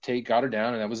 But Tate got her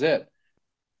down, and that was it.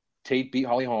 Tate beat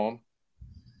Holly Holm,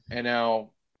 and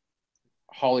now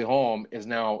Holly Holm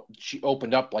she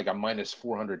opened up like a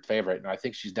 -400 favorite, and I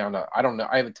think she's down to, I don't know,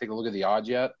 I haven't taken a look at the odds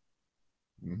yet,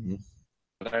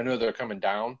 but I know they're coming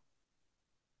down.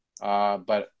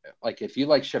 But like if you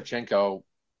like Shevchenko,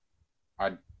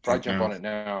 I'd probably jump on it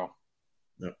now.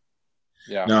 Yep.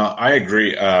 Yeah. No, I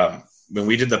agree. When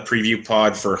we did the preview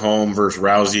pod for Holm versus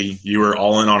Rousey, you were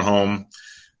all in on Holm.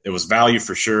 It was value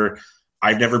for sure.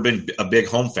 I've never been a big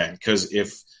Holm fan because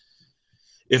if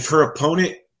her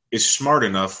opponent is smart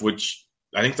enough, which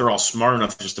I think they're all smart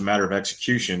enough, just a matter of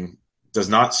execution, does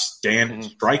not stand and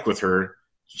strike with her,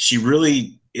 she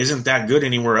really isn't that good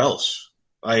anywhere else.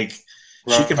 Like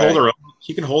she can hold her own.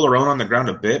 She can hold her own on the ground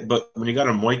a bit, but when you got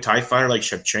a Muay Thai fighter like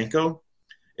Shevchenko,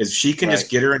 if she can just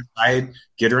get her inside,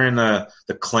 get her in the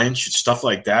clinch, stuff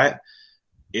like that,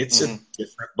 it's a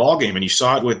different ballgame. And you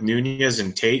saw it with Nunes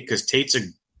and Tate because Tate's a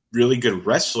really good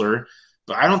wrestler,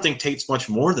 but I don't think Tate's much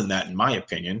more than that in my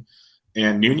opinion.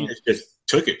 And Nunes just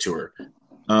took it to her.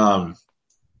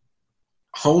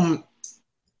 Holm,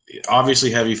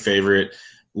 obviously heavy favorite.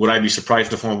 Would I be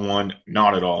surprised if Holm won?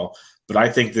 Not at all. But I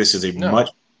think this is a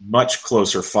much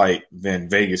closer fight than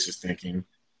Vegas is thinking.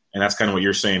 And that's kind of what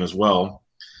you're saying as well.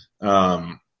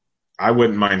 I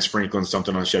wouldn't mind sprinkling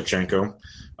something on Shevchenko.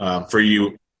 For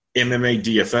you MMA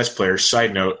DFS players,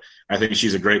 side note, I think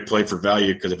she's a great play for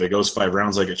value because if it goes 5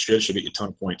 rounds like it should, she'll get you a ton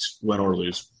of points, win or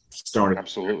lose.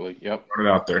 Absolutely. Yep. Throwing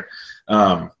it out there.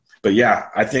 But yeah,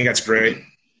 I think that's great.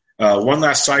 One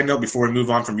last side note before we move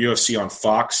on from UFC on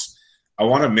Fox, I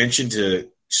want to mention to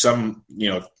some,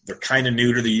 they're kind of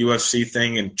new to the UFC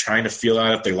thing and trying to feel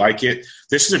out if they like it.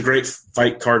 This is a great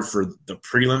fight card for the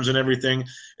prelims and everything.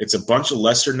 It's a bunch of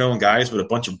lesser known guys, but a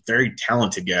bunch of very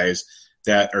talented guys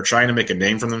that are trying to make a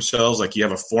name for themselves. Like you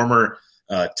have a former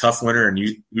tough winner and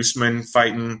Usman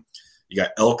fighting. You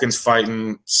got Elkins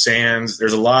fighting, Sands.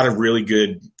 There's a lot of really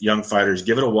good young fighters.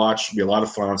 Give it a watch. It'll be a lot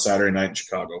of fun on Saturday night in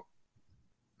Chicago.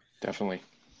 Definitely.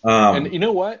 And you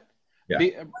know what?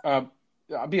 Yeah.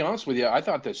 I'll be honest with you. I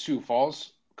thought the Sioux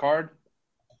Falls card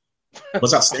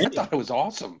was outstanding. I thought it was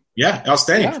awesome. Yeah,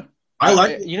 outstanding. Yeah. I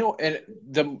like and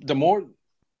the more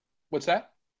 – what's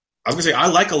that? I was gonna say I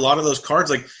like a lot of those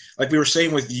cards, like we were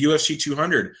saying with UFC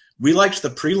 200. We liked the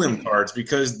prelim cards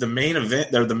because the main event,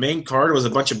 the main card was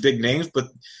a bunch of big names, but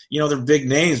they're big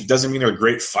names doesn't mean they're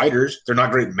great fighters. They're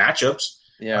not great matchups.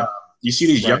 Yeah, you see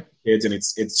these young kids, and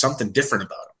it's something different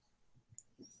about them.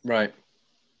 Right.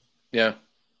 Yeah,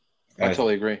 I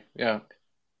totally agree. Yeah.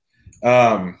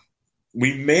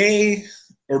 We may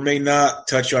or may not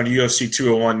touch on UFC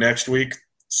 201 next week,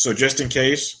 so just in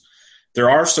case. There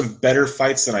are some better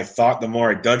fights than I thought the more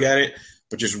I dug at it.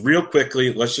 But just real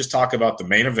quickly, let's just talk about the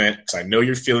main event because I know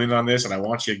you're feeling on this, and I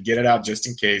want you to get it out just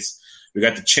in case. We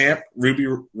got the champ,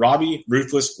 Robbie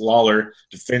Ruthless Lawler,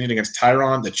 defending against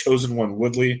Tyron, the chosen one,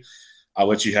 Woodley. I'll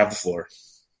let you have the floor.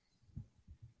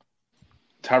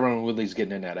 Tyron Woodley's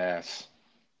getting in that ass.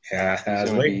 Yeah,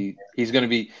 he's going to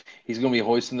be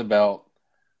hoisting the belt.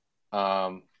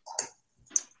 I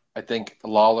think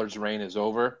Lawler's reign is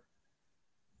over.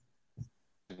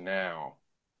 Now,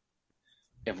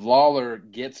 if Lawler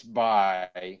gets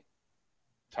by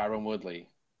Tyron Woodley,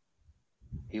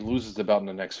 he loses the belt in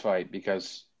the next fight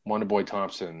because Wonderboy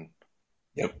Thompson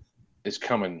is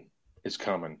coming.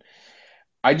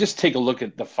 I just take a look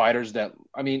at the fighters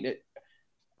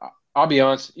I'll be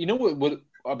honest. You know what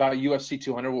about UFC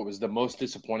 200, what was the most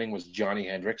disappointing was Johnny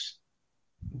Hendricks.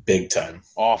 Big time.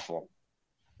 Awful.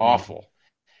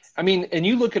 I mean, and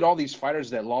you look at all these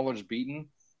fighters that Lawler's beaten,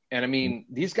 And I mean,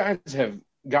 these guys have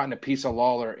gotten a piece of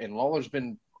Lawler, and Lawler's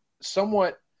been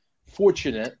somewhat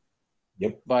fortunate.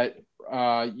 Yep. But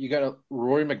you got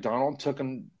Rory McDonald took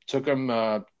him to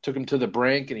the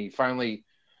brink, and he finally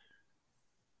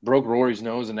broke Rory's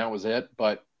nose, and that was it.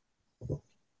 But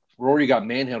Rory got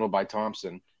manhandled by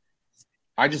Thompson.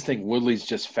 I just think Woodley's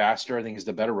just faster. I think he's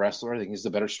the better wrestler. I think he's the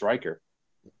better striker.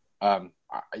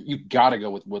 You got to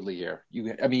go with Woodley here.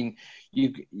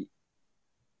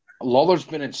 Lawler's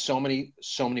been in so many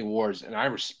wars, and I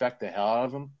respect the hell out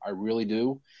of him. I really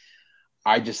do.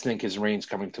 I just think his reign's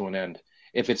coming to an end.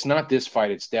 If it's not this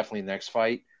fight, it's definitely next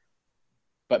fight.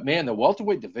 But man, the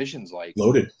welterweight division's like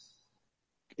Loaded.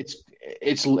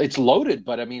 It's loaded,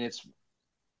 but I mean,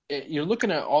 you're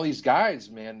looking at all these guys,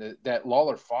 man, that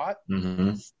Lawler fought,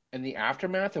 Mm-hmm. and the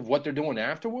aftermath of what they're doing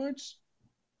afterwards.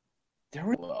 They're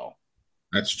really well.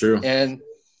 That's true. And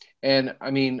I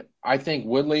mean, I think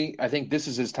Woodley. I think this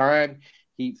is his time.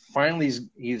 He's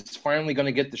finally going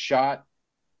to get the shot.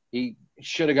 He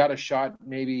should have got a shot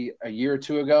maybe a year or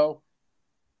two ago.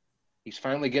 He's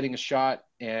finally getting a shot,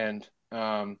 and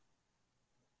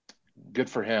good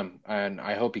for him. And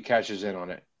I hope he cashes in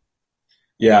on it.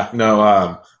 Yeah,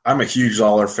 no, I'm a huge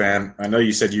Lawler fan. I know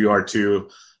you said you are too.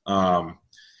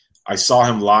 I saw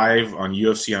him live on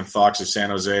UFC on Fox in San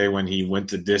Jose when he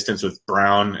went the distance with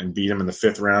Brown and beat him in the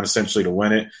 5th round, essentially to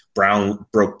win it. Brown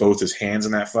broke both his hands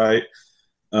in that fight.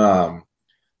 The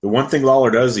one thing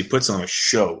Lawler does is he puts on a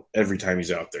show every time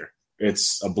he's out there.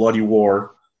 It's a bloody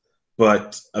war,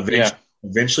 but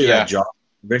eventually that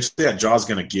jaw's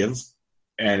going to give,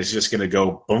 and it's just going to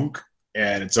go bunk,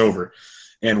 and it's over.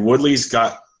 And Woodley's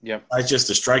got not just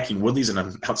the striking. Woodley's an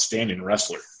outstanding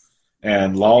wrestler,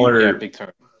 and Lawler, big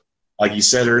time. Like you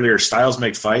said earlier, styles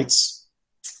make fights.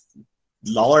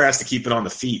 Lawler has to keep it on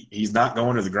the feet. He's not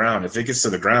going to the ground. If it gets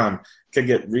to the ground, it could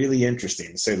get really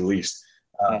interesting, to say the least.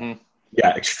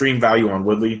 Yeah, extreme value on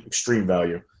Woodley, extreme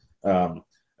value.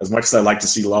 As much as I'd like to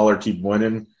see Lawler keep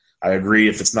winning, I agree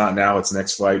if it's not now, it's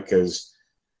next fight, because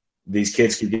these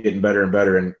kids keep getting better and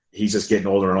better, and he's just getting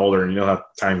older and older, and you know how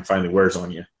time finally wears on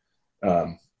you.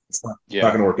 It's not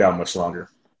going to work out much longer.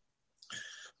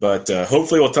 But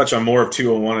hopefully we'll touch on more of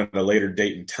 201 at a later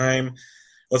date and time.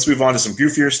 Let's move on to some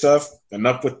goofier stuff.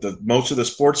 Enough with most of the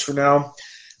sports for now.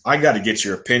 I got to get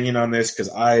your opinion on this because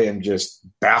I am just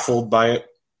baffled by it.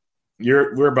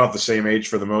 We're about the same age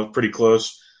for the most, pretty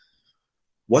close.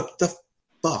 What the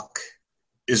fuck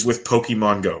is with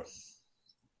Pokemon Go?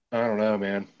 I don't know,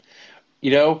 man.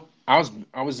 You know, I was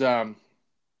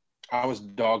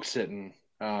dog sitting.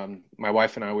 My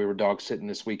wife and I, we were dog sitting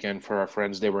this weekend for our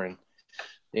friends. They were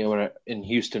in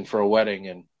Houston for a wedding,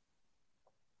 and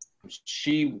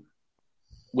she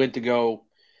went to go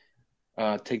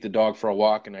take the dog for a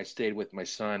walk, and I stayed with my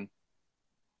son.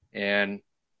 And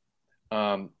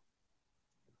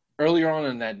earlier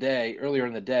in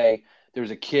the day, there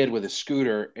was a kid with a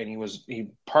scooter, and he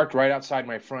parked right outside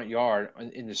my front yard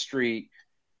in the street,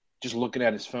 just looking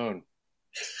at his phone.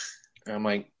 And I'm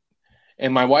like,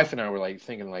 and my wife and I were like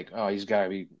thinking like, oh, he's got to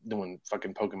be doing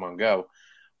fucking Pokemon Go.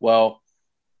 Well,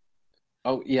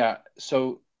 oh yeah.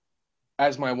 So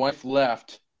as my wife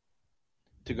left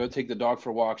to go take the dog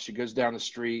for a walk, she goes down the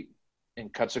street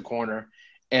and cuts a corner,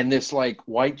 and this like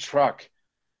white truck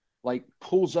like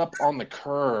pulls up on the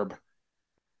curb.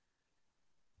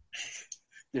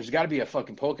 There's got to be a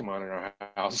fucking Pokemon in our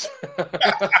house.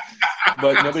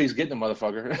 But nobody's getting the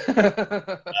motherfucker.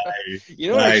 Nice. You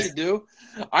know what I should do?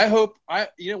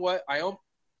 You know what?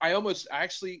 I almost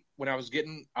actually, when I was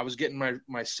getting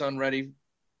my son ready,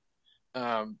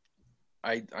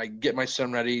 I get my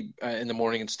son ready in the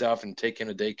morning and stuff and take him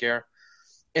to daycare.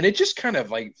 And it just kind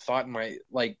of like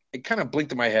it kind of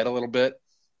blinked in my head a little bit.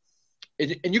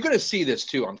 And you're going to see this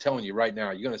too. I'm telling you right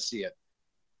now, you're going to see it.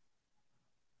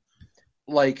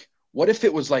 Like, what if I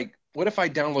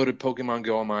downloaded Pokemon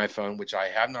Go on my iPhone, which I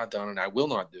have not done and I will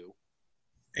not do?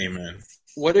 Amen.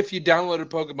 What if you downloaded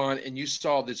Pokemon and you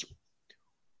saw this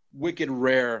wicked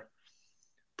rare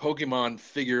Pokemon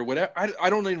figure? Whatever. I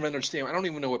don't even understand. I don't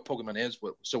even know what Pokemon is.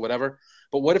 So whatever.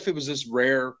 But what if it was this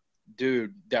rare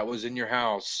dude that was in your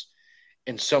house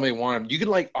and somebody wanted him? You could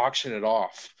like auction it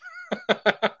off.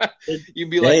 You'd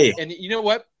be like, and you know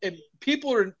what? And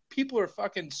people are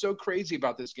fucking so crazy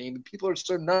about this game, and people are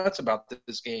so nuts about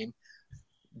this game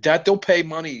that they'll pay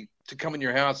money to come in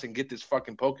your house and get this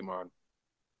fucking Pokemon,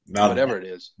 whatever it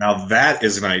is. Now that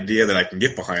is an idea that I can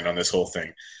get behind on this whole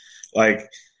thing. Like,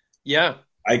 yeah,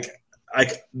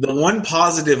 the one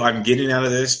positive I'm getting out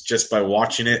of this just by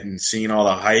watching it and seeing all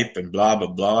the hype and blah blah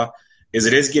blah is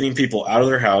it is getting people out of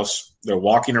their house. They're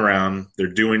walking around. They're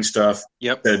doing stuff.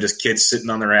 Yep. They're just kids sitting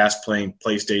on their ass playing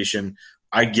PlayStation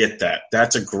I get that.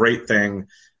 That's a great thing.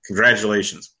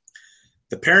 Congratulations.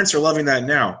 The parents are loving that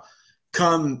now.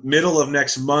 Come middle of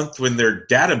next month when their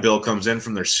data bill comes in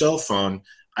from their cell phone,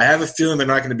 I have a feeling they're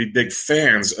not going to be big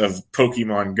fans of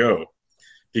Pokemon Go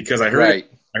because I heard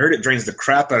it drains the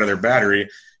crap out of their battery.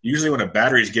 Usually when a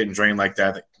battery is getting drained like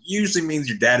that, that usually means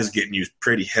your data is getting used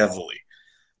pretty heavily.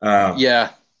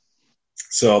 Yeah.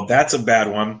 So that's a bad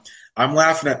one. I'm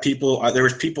laughing at people. There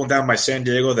was people down by San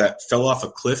Diego that fell off a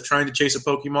cliff trying to chase a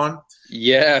Pokemon.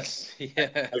 Yes.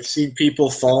 Yeah. I've seen people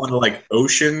fall into like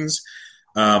oceans,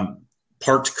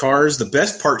 parked cars. The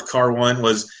best parked car one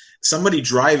was somebody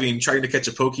driving, trying to catch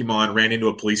a Pokemon, ran into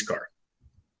a police car.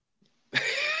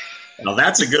 Now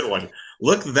that's a good one.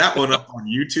 Look that one up on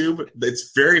YouTube.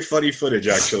 It's very funny footage,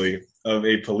 actually, of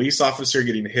a police officer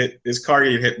getting hit, his car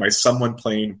getting hit by someone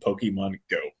playing Pokemon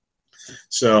Go.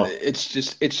 So it's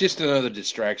just another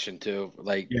distraction too.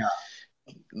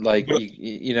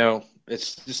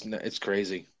 It's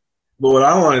crazy. But what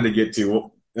I wanted to get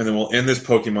to, and then we'll end this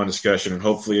Pokemon discussion, and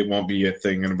hopefully it won't be a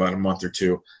thing in about a month or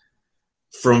two.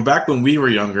 From back when we were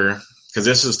younger, because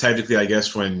this is technically, I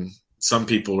guess, when some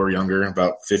people were younger,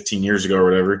 about 15 years ago or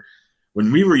whatever.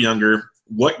 When we were younger,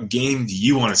 what game do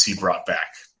you want to see brought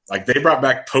back? Like, they brought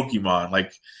back Pokemon,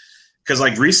 because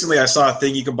recently I saw a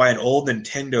thing you could buy an old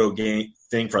Nintendo game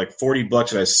thing for like $40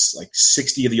 that has like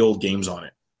 60 of the old games on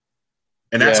it,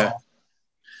 and that's all.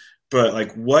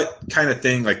 But what kind of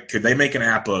thing could they make an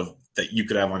app of that you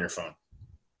could have on your phone?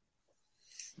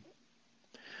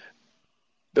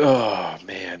 Oh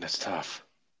man, that's tough.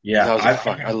 Yeah,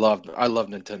 I love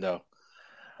Nintendo.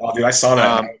 Oh, dude, I saw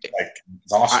that.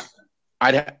 It's awesome.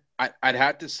 I'd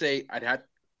have to say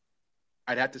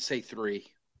three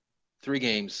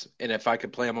games, and if I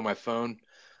could play them on my phone,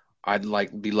 I'd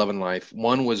be loving life.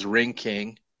 One was Ring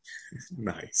King.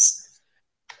 Nice.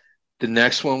 The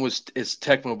next one is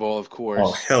Tecmo Bowl, of course.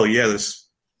 Oh hell yes!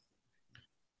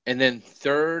 And then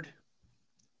third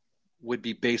would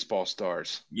be Baseball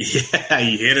Stars. Yeah,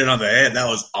 you hit it on the head. That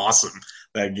was awesome.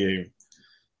 That game.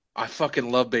 I fucking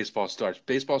love Baseball Stars.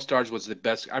 Baseball Stars was the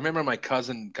best. I remember my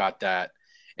cousin got that,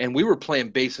 and we were playing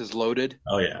Bases Loaded.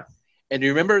 Oh yeah. And you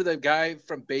remember the guy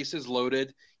from Bases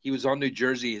Loaded? He was on New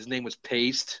Jersey. His name was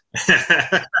Paste.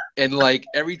 And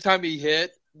every time he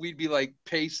hit, we'd be like,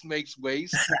 Paste makes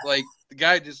waste. The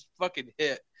guy just fucking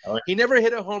hit. He never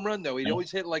hit a home run though. He'd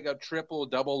always hit a triple,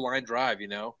 double line drive,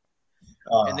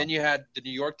 And then you had the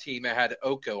New York team that had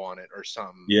Oko on it or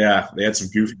something. Yeah, they had some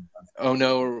goofy. Oh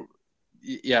no.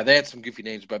 Yeah, they had some goofy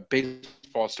names, but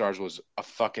Baseball Stars was a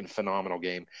fucking phenomenal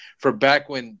game. For back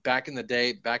in the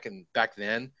day, back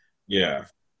then. Yeah.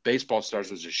 Baseball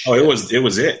Stars was just shit. Oh, it was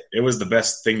it. It was the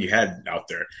best thing you had out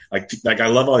there. I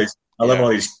love all these love all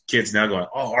these kids now going,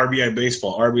 "Oh, RBI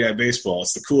baseball.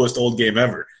 It's the coolest old game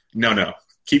ever." No.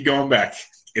 Keep going back.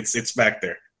 It's back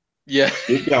there. Yeah.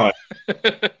 Keep going.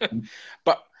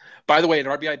 But by the way, in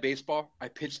RBI baseball, I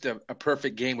pitched a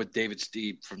perfect game with David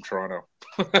Steve from Toronto.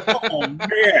 Oh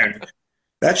man.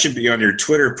 That should be on your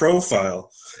Twitter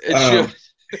profile. It should.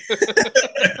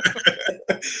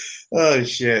 Oh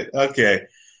shit. Okay.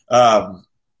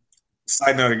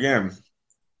 Side note again,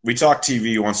 we talk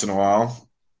TV once in a while.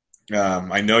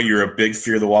 I know you're a big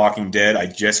Fear the Walking Dead. I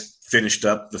just finished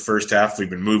up the first half. We've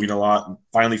been moving a lot and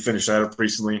finally finished that up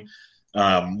recently.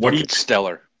 What do you?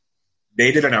 Stellar.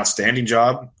 They did an outstanding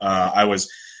job. I was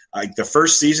the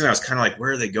first season. I was kind of like,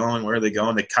 where are they going?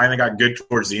 They kind of got good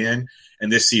towards the end,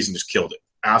 and this season just killed it.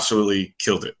 Absolutely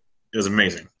killed it. It was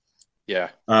amazing. Yeah.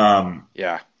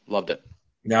 Yeah. Loved it.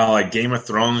 Now, Game of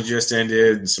Thrones just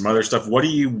ended and some other stuff. What are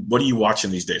you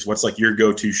watching these days? What's your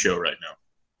go-to show right now?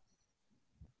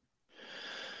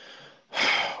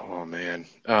 Oh man.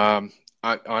 I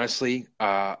honestly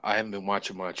haven't been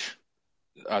watching much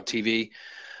TV.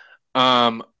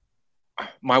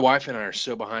 My wife and I are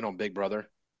so behind on Big Brother,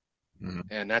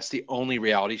 and that's the only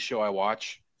reality show I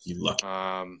watch. You lucky.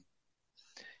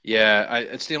 Yeah,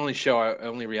 it's the only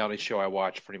reality show I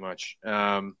watch, pretty much.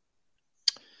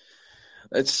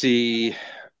 Let's see.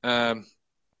 God,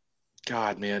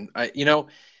 man,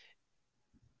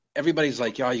 everybody's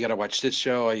like, "Oh, you got to watch this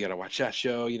show. You got to watch that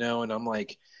show," and I'm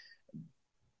like,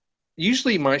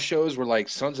 usually my shows were like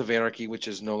Sons of Anarchy, which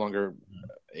is no longer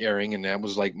airing, and that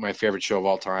was my favorite show of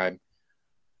all time.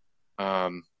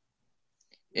 And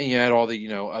you had all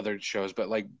the other shows, but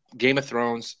Game of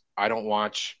Thrones, I don't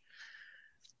watch.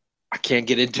 I can't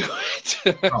get into it.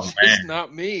 Oh, It's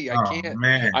not me. I can't.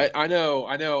 Man. I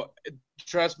know.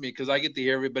 Trust me, because I get to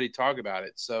hear everybody talk about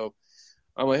it. So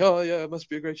I'm like, oh yeah, it must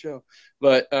be a great show.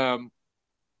 But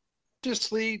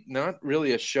just not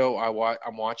really a show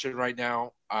I'm watching right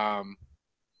now. I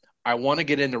want to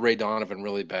get into Ray Donovan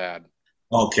really bad.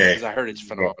 Okay, because I heard it's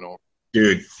phenomenal.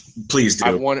 dude, please do.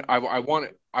 I want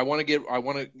to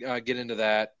get into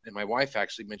that, and my wife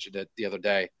actually mentioned it the other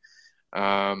day.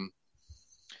 I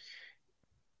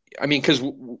mean, because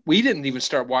we didn't even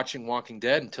start watching Walking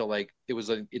Dead until like it was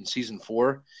in season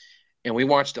 4, and we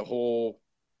watched a whole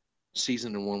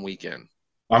season in one weekend.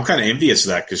 I'm kind of envious of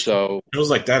that because So, shows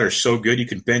like that are so good. You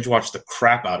can binge watch the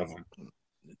crap out of them.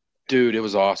 dude, it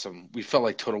was awesome. We felt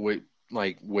like total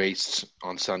wastes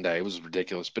on Sunday. It was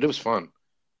ridiculous, but it was fun.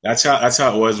 That's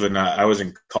how it was when I was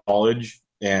in college,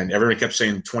 and everyone kept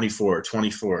saying 24,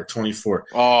 24, 24.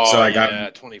 Oh, So I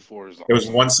got 24 is awesome. It was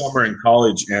one summer in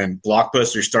college, and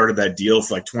Blockbuster started that deal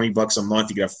for like $20 a month.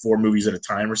 You could have 4 movies at a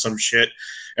time or some shit,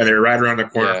 and they're right around the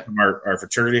corner from our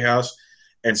fraternity house.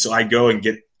 And so I go and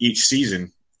get each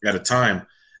season at a time,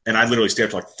 and I literally stay up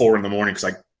to like 4 in the morning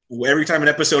because every time an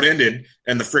episode ended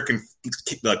and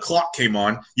the clock came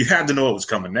on, you had to know what was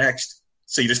coming next.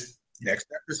 So you just next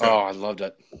episode. Oh, I loved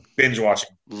it. Binge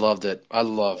watching. Loved it.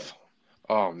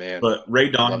 Oh man. But Ray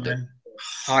Donovan,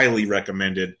 highly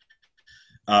recommended.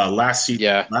 Last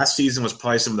season was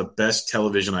probably some of the best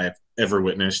television I have ever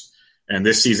witnessed, and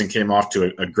this season came off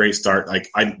to a great start.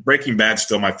 Breaking Bad's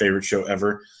still my favorite show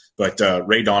ever, but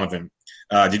Ray Donovan.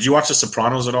 Did you watch The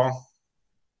Sopranos at all?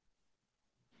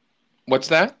 What's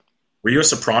that? Were you a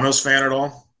Sopranos fan at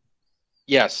all?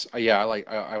 Yes.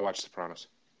 I watched Sopranos.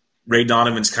 Ray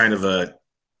Donovan's kind of a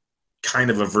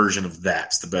version of that.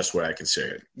 It's the best way I can say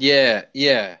it. Yeah.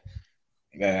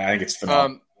 I think it's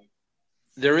phenomenal.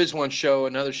 There is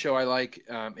another show I like.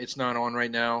 It's not on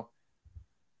right now.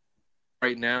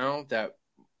 Right now, that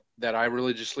I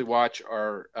religiously watch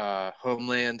are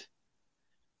Homeland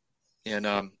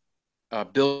and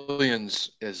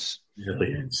Billions is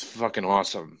fucking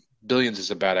awesome. Billions is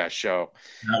a badass show.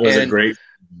 That was a great.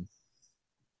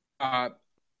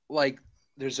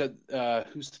 There's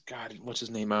what's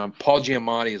his name? Paul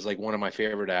Giamatti is like one of my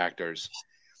favorite actors,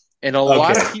 and a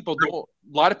lot of people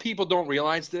don't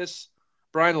realize this,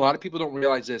 Brian. A lot of people don't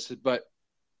realize this, but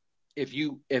if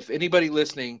anybody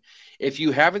listening, if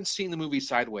you haven't seen the movie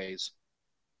Sideways,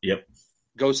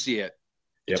 go see it.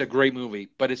 It's a great movie,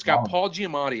 but it's got Paul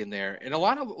Giamatti in there, and a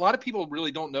lot of people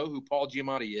really don't know who Paul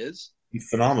Giamatti is. He's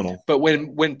phenomenal. But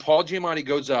when Paul Giamatti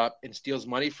goes up and steals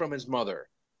money from his mother,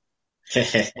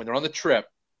 when they're on the trip,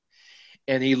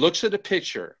 and he looks at the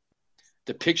picture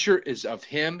is of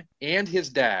him and his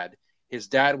dad. His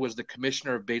dad was the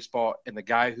commissioner of baseball and the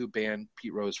guy who banned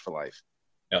Pete Rose for life.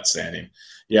 Outstanding.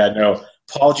 Yeah, no,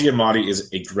 Paul Giamatti is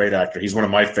a great actor. He's one of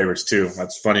my favorites too.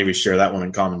 That's funny. We share that one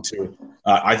in common too.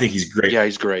 I think he's great. Yeah,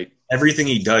 he's great. Everything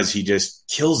he does, he just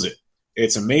kills it.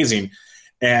 It's amazing.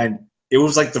 And it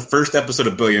was like the first episode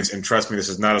of Billions, and trust me, this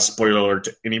is not a spoiler alert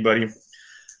to anybody.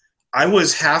 I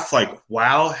was half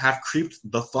creeped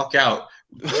the fuck out.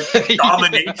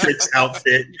 Dominatrix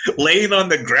outfit, laying on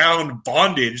the ground,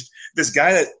 bondaged. This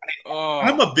guy that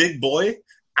I'm a big boy.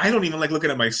 I don't even like looking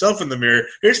at myself in the mirror.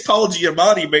 Here's Paul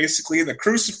Giamatti basically in the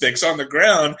crucifix on the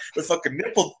ground with fucking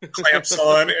nipple clamps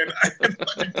on and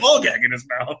fucking ball gag in his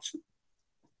mouth.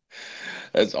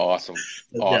 That's awesome.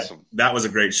 Awesome. Yeah, that was a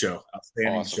great show.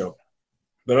 Outstanding show.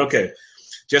 But okay,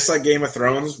 just like Game of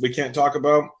Thrones, we can't talk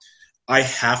about. I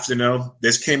have to know.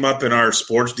 This came up in our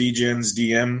Sports DGens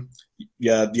DM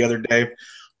the other day.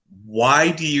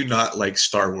 Why do you not like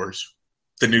Star Wars?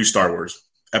 The new Star Wars,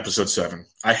 Episode 7.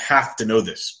 I have to know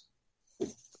this.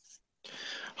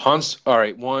 Hans, all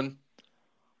right, one,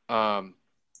 I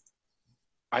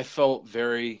felt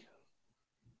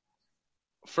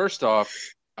first off,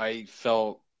 I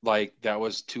felt like that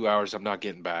was 2 hours I'm not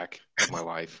getting back of my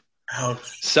life.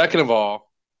 Ouch. Second of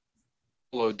all,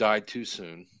 Solo died too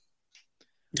soon.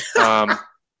 All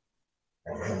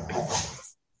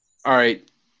right.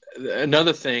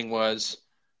 Another thing was,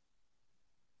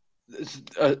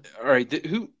 all right.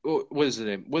 Who was his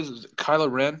name? Was it Kylo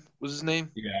Ren? Was his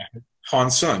name? Yeah,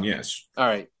 Han's son. Yes. All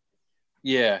right.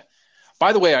 Yeah.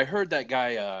 By the way, I heard that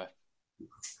guy.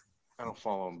 I don't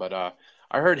follow him, but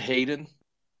I heard Hayden.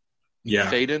 Yeah.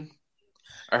 Hayden.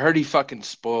 I heard he fucking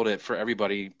spoiled it for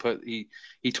everybody. He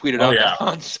tweeted out that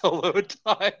Han Solo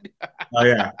died. Oh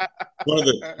yeah. One of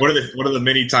the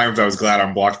many times I was glad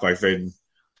I'm blocked by Faden.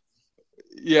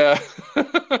 Yeah.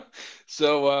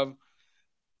 So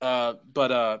yeah,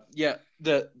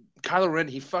 the Kylo Ren,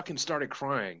 he fucking started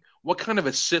crying. What kind of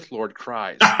a Sith Lord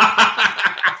cries?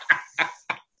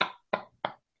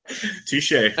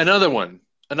 Touche. Another one.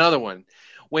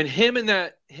 When him and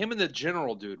the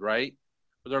general dude, right?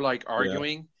 They're like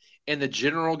arguing, and the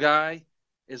general guy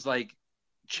is like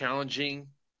challenging.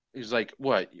 He's like,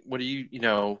 "What? What are you?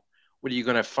 What are you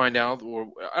gonna find out?"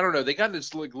 Or I don't know. They got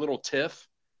this like little tiff.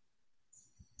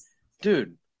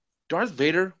 Dude, Darth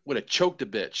Vader would have choked a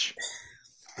bitch.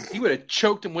 He would have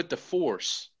choked him with the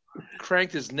Force,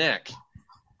 cranked his neck,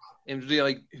 and be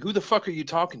like, "Who the fuck are you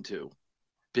talking to,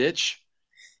 bitch?"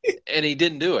 And he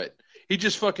didn't do it. He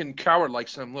just fucking cowered like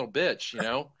some little bitch, you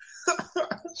know.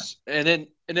 And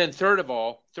then third of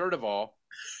all,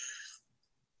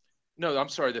 no, I'm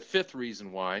sorry. The fifth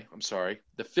reason why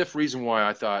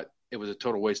I thought it was a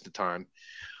total waste of time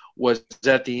was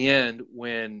at the end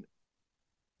when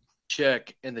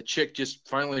the chick just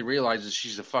finally realizes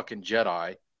she's a fucking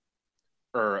Jedi,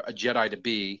 or a Jedi to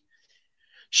be.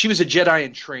 She was a Jedi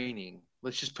in training.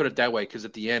 Let's just put it that way, because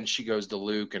at the end she goes to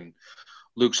Luke, and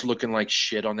Luke's looking like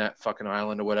shit on that fucking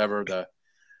island or whatever.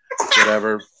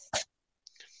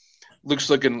 Luke's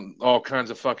looking all kinds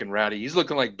of fucking ratty. He's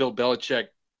looking like Bill Belichick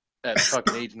at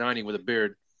fucking age 90 with a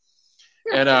beard.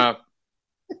 And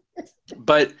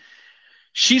but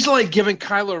she's like giving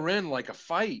Kylo Ren like a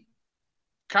fight.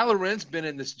 Kylo Ren's been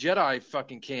in this Jedi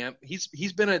fucking camp.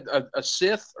 He's been a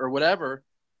Sith or whatever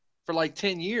for like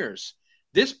 10 years.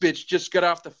 This bitch just got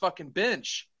off the fucking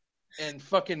bench and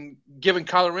fucking giving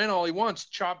Kylo Ren all he wants,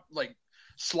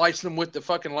 slicing him with the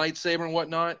fucking lightsaber and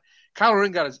whatnot. Kylo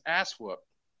Ren got his ass whooped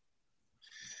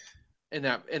in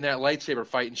that lightsaber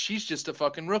fight, and she's just a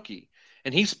fucking rookie.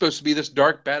 And he's supposed to be this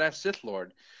dark, badass Sith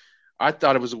Lord. I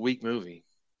thought it was a weak movie.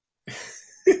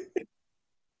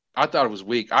 I thought it was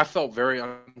weak. I felt very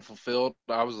unfulfilled.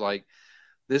 I was like,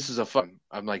 this is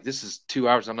this is 2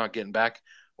 hours I'm not getting back.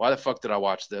 Why the fuck did I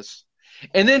watch this?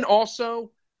 And then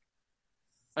also,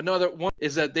 another one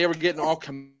is that they were getting all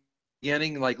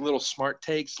getting like little smart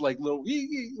takes, like little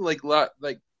like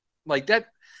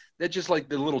that just like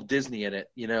the little Disney in it,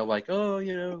 you know, like, oh,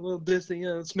 you know, a little Disney,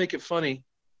 let's make it funny.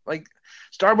 Like,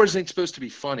 Star Wars ain't supposed to be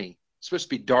funny. It's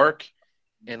supposed to be dark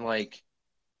and like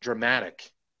dramatic,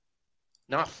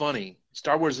 not funny.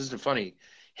 Star Wars isn't funny.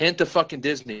 Hint to fucking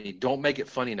Disney, don't make it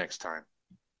funny next time.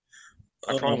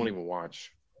 I probably won't even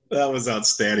watch. That was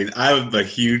outstanding. I'm a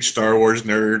huge Star Wars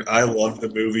nerd. I love the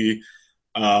movie.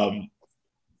 I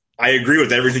agree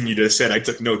with everything you just said. I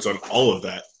took notes on all of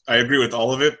that. I agree with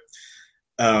all of it.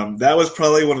 That was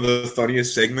probably one of the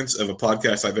funniest segments of a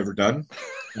podcast I've ever done.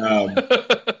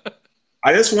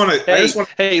 I just want to.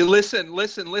 Hey,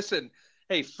 listen.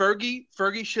 Hey,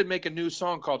 Fergie should make a new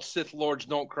song called "Sith Lords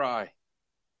Don't Cry."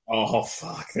 Oh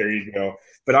fuck! There you go.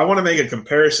 But I want to make a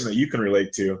comparison that you can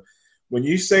relate to. When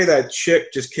you say that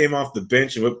chick just came off the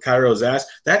bench and whipped Cairo's ass,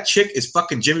 that chick is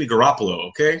fucking Jimmy Garoppolo,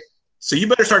 okay? So you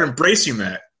better start embracing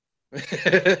that.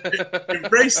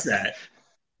 Embrace that.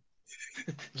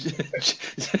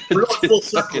 We're going full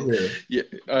circle here. Yeah,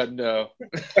 no.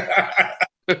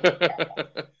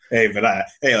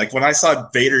 Like when I saw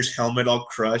Vader's helmet all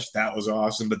crushed, that was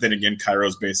awesome. But then again,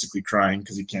 Cairo's basically crying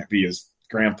because he can't be his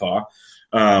grandpa.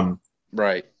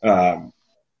 Right.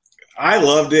 I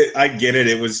loved it. I get it.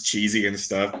 It was cheesy and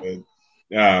stuff, but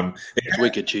it's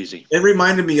wicked cheesy. It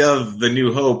reminded me of The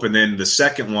New Hope, and then the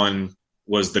second one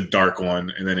was the dark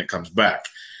one, and then it comes back.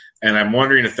 And I'm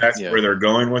wondering if that's where they're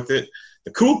going with it.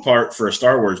 The cool part for a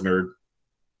Star Wars nerd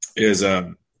is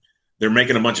they're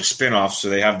making a bunch of spinoffs. So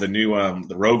they have the new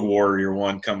the Rogue Warrior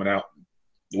one coming out in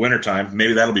the wintertime.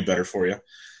 Maybe that'll be better for you.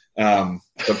 I'll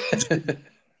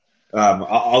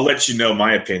let you know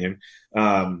my opinion.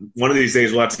 One of these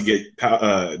days we'll have to get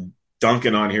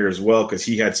Duncan on here as well, because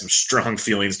he had some strong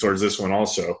feelings towards this one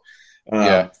also.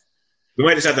 We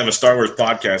might just have to have a Star Wars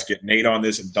podcast, get Nate on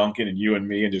this and Duncan and you and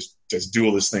me, and just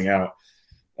duel this thing out.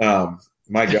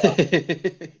 My God,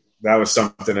 that was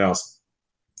something else.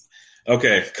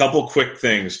 Okay, a couple quick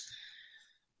things.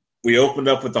 We opened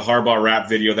up with the Harbaugh rap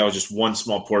video. That was just one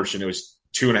small portion. It was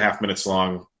 2.5 minutes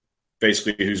long.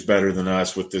 Basically, who's better than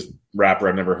us with this rapper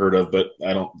I've never heard of, but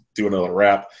I don't do another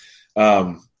rap.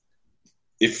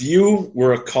 If you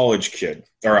were a college kid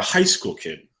or a high school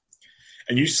kid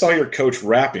and you saw your coach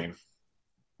rapping,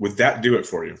 would that do it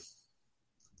for you?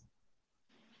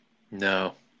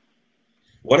 No.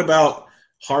 What about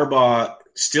Harbaugh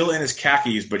still in his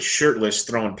khakis but shirtless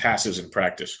throwing passes in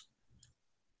practice?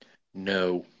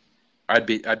 No. I'd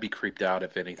be creeped out,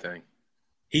 if anything.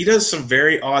 He does some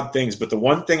very odd things, but the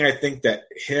one thing I think that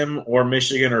him or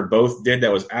Michigan or both did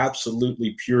that was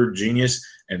absolutely pure genius,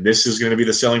 and this is going to be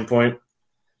the selling point,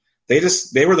 they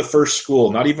were the first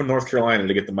school, not even North Carolina,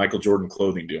 to get the Michael Jordan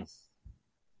clothing deal.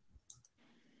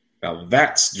 Now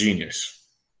that's genius.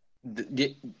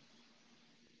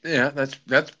 Yeah,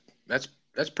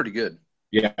 that's pretty good.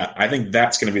 Yeah, I think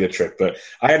that's going to be the trick. But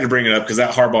I had to bring it up because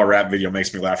that Harbaugh rap video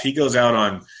makes me laugh. He goes out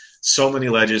on so many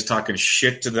ledges talking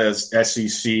shit to the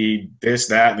SEC, this,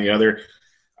 that, and the other.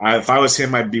 If I was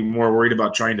him, I'd be more worried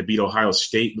about trying to beat Ohio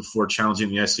State before challenging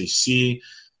the SEC.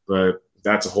 but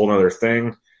that's a whole other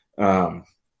thing. I'll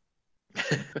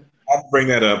bring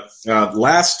that up.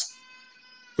 Last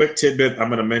quick tidbit I'm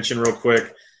going to mention real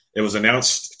quick. It was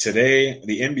announced today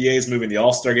the NBA is moving the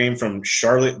All-Star game from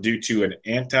Charlotte due to an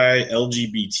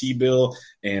anti-LGBT bill,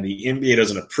 and the NBA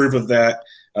doesn't approve of that.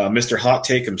 Mr. Hot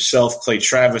Take himself, Clay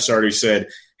Travis, already said,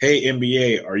 hey,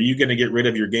 NBA, are you going to get rid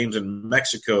of your games in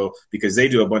Mexico because they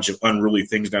do a bunch of unruly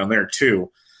things down there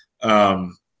too?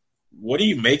 What do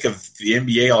you make of the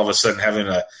NBA all of a sudden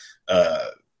having a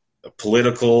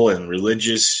political and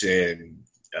religious and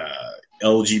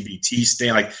LGBT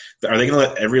stand? Like, are they going to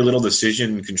let every little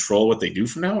decision control what they do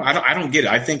from now? I don't get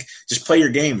it. I think just play your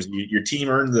games. Your team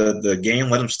earned the game.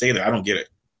 Let them stay there. I don't get it.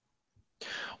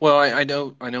 Well, I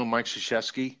know Mike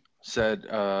Krzyzewski said,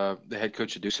 the head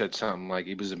coach of Duke said something like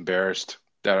he was embarrassed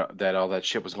that all that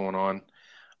shit was going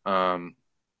on.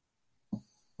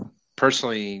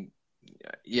 Personally,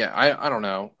 yeah, I don't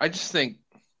know. I just think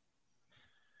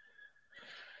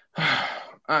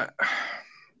I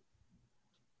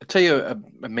tell you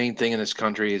a main thing in this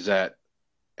country is that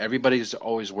everybody's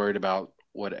always worried about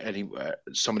what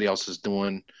somebody else is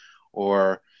doing,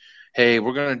 or hey,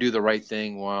 we're going to do the right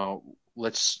thing. Well,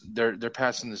 they're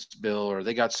passing this bill, or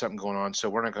they got something going on, so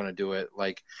we're not going to do it.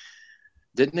 Like,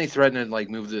 didn't they threaten to like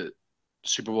move the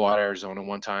Super Bowl out of Arizona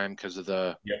one time because of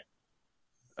the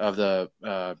I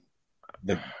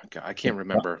can't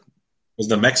remember. It was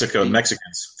the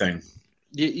Mexicans thing.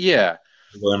 Yeah.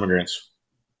 The immigrants.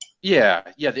 Yeah,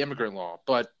 the immigrant law.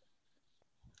 But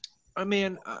I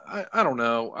mean, I don't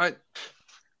know.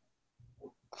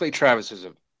 Clay Travis is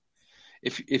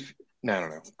I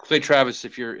don't know. Clay Travis,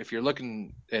 if you're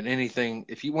looking at anything,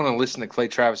 if you want to listen to Clay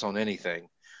Travis on anything,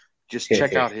 just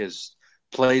check out his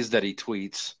plays that he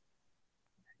tweets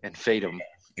and fade them.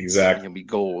 Exactly. He'll be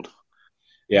gold.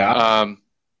 Yeah.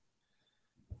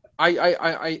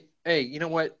 Hey, you know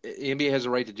what? The NBA has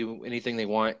a right to do anything they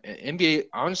want. NBA,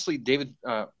 honestly,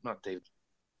 not David.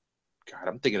 God,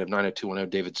 I'm thinking of 90210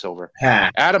 David Silver.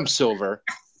 Adam Silver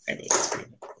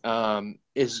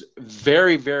is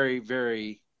very, very,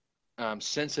 very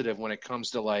sensitive when it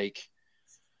comes to like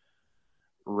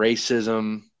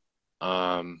racism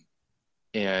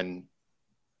and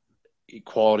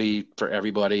equality for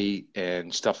everybody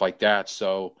and stuff like that.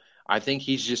 So I think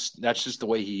that's just the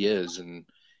way he is, and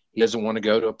he doesn't want to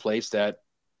go to a place that,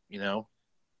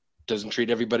 doesn't treat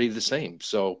everybody the same.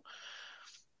 So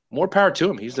more power to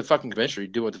him. He's the fucking commissioner.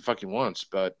 He do what the fuck he wants.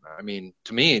 But I mean,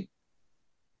 to me,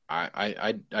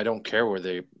 I don't care where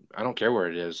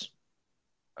it is.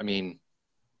 I mean,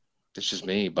 it's just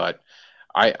me, but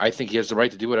I think he has the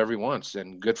right to do whatever he wants,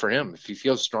 and good for him. If he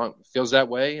feels that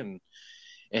way, and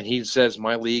he says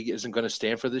my league isn't going to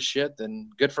stand for this shit, then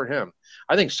good for him.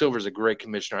 I think Silver's a great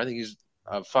commissioner. I think he's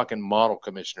a fucking model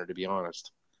commissioner, to be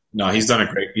honest. No, he's done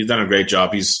a great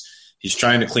job. He's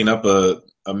trying to clean up a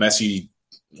messy.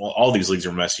 Well, all these leagues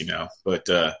are messy now, but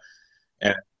I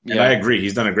agree.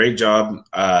 He's done a great job.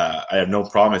 I have no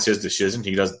problem. It's his decision.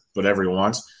 He does whatever he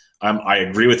wants. I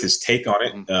agree with his take on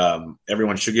it.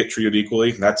 Everyone should get treated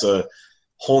equally. That's a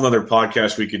whole nother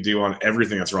podcast we could do on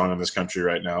everything that's wrong in this country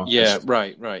right now. Yeah,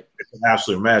 right. It's an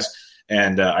absolute mess.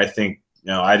 And I think,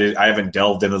 I haven't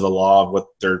delved into the law of what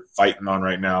they're fighting on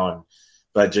right now.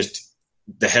 But just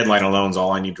the headline alone is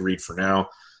all I need to read for now.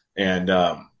 And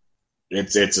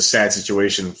it's a sad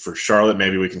situation for Charlotte.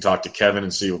 Maybe we can talk to Kevin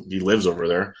and see he lives over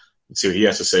there and see what he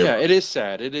has to say. Yeah, it is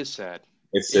sad. It is sad.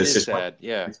 It's sad.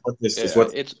 Yeah,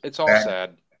 it's all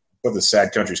sad. What the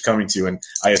sad country's coming to, and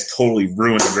I just totally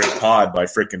ruined a great pod by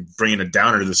freaking bringing a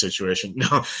downer to the situation.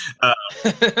 No,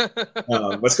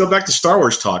 let's go back to Star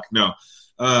Wars talk. No,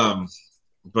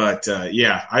 but I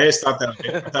just thought that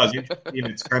was interesting.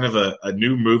 It's kind of a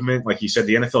new movement, like you said.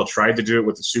 The NFL tried to do it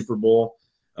with the Super Bowl,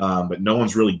 but no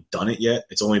one's really done it yet.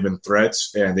 It's only been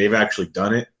threats, and they've actually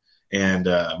done it. And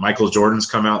Michael Jordan's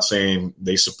come out saying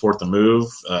they support the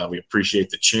move. We appreciate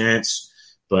the chance,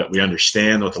 but we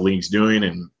understand what the league's doing,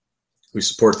 and we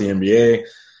support the NBA.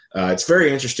 It's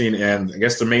very interesting, and I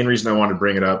guess the main reason I want to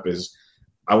bring it up is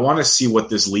I want to see what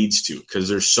this leads to, because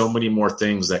there's so many more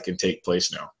things that can take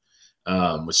place now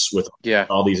with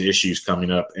all these issues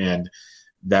coming up, and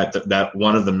that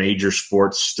one of the major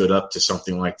sports stood up to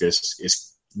something like this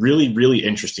is really, really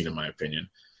interesting in my opinion.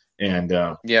 And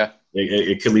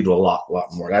it could lead to a lot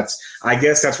more. I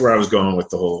guess that's where I was going with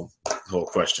the whole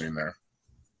questioning there.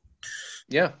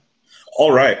 Yeah.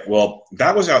 All right. Well,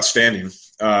 that was outstanding.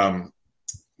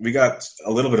 We got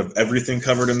a little bit of everything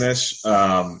covered in this.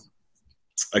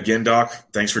 Again, Doc,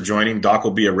 thanks for joining. Doc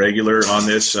will be a regular on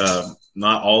this.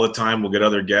 Not all the time. We'll get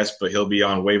other guests, but he'll be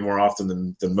on way more often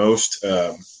than most.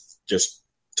 Just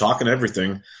talking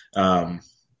everything.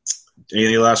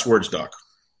 Any last words, Doc?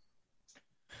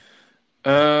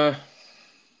 No,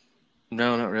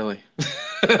 not really.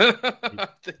 I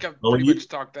think I'm pretty much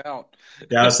talked out.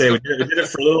 Yeah, I'll say we did it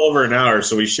for a little over an hour,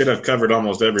 so we should have covered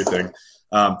almost everything.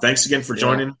 Thanks again for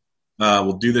joining.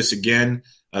 We'll do this again.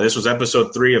 This was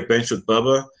episode 3 of Bench with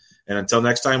Bubba. And until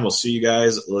next time, we'll see you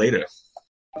guys later.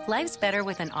 Life's better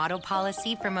with an auto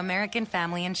policy from American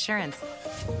Family Insurance.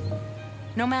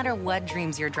 No matter what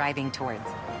dreams you're driving towards.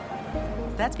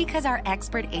 That's because our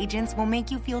expert agents will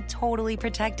make you feel totally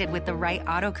protected with the right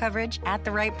auto coverage at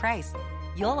the right price.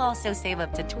 You'll also save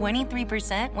up to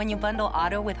 23% when you bundle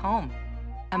auto with home.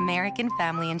 American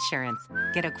Family Insurance.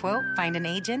 Get a quote, find an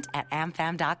agent at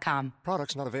amfam.com.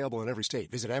 Products not available in every state.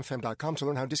 Visit amfam.com to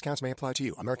learn how discounts may apply to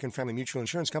you. American Family Mutual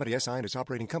Insurance Company, SI, and its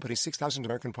operating company, 6000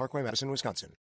 American Parkway, Madison, Wisconsin.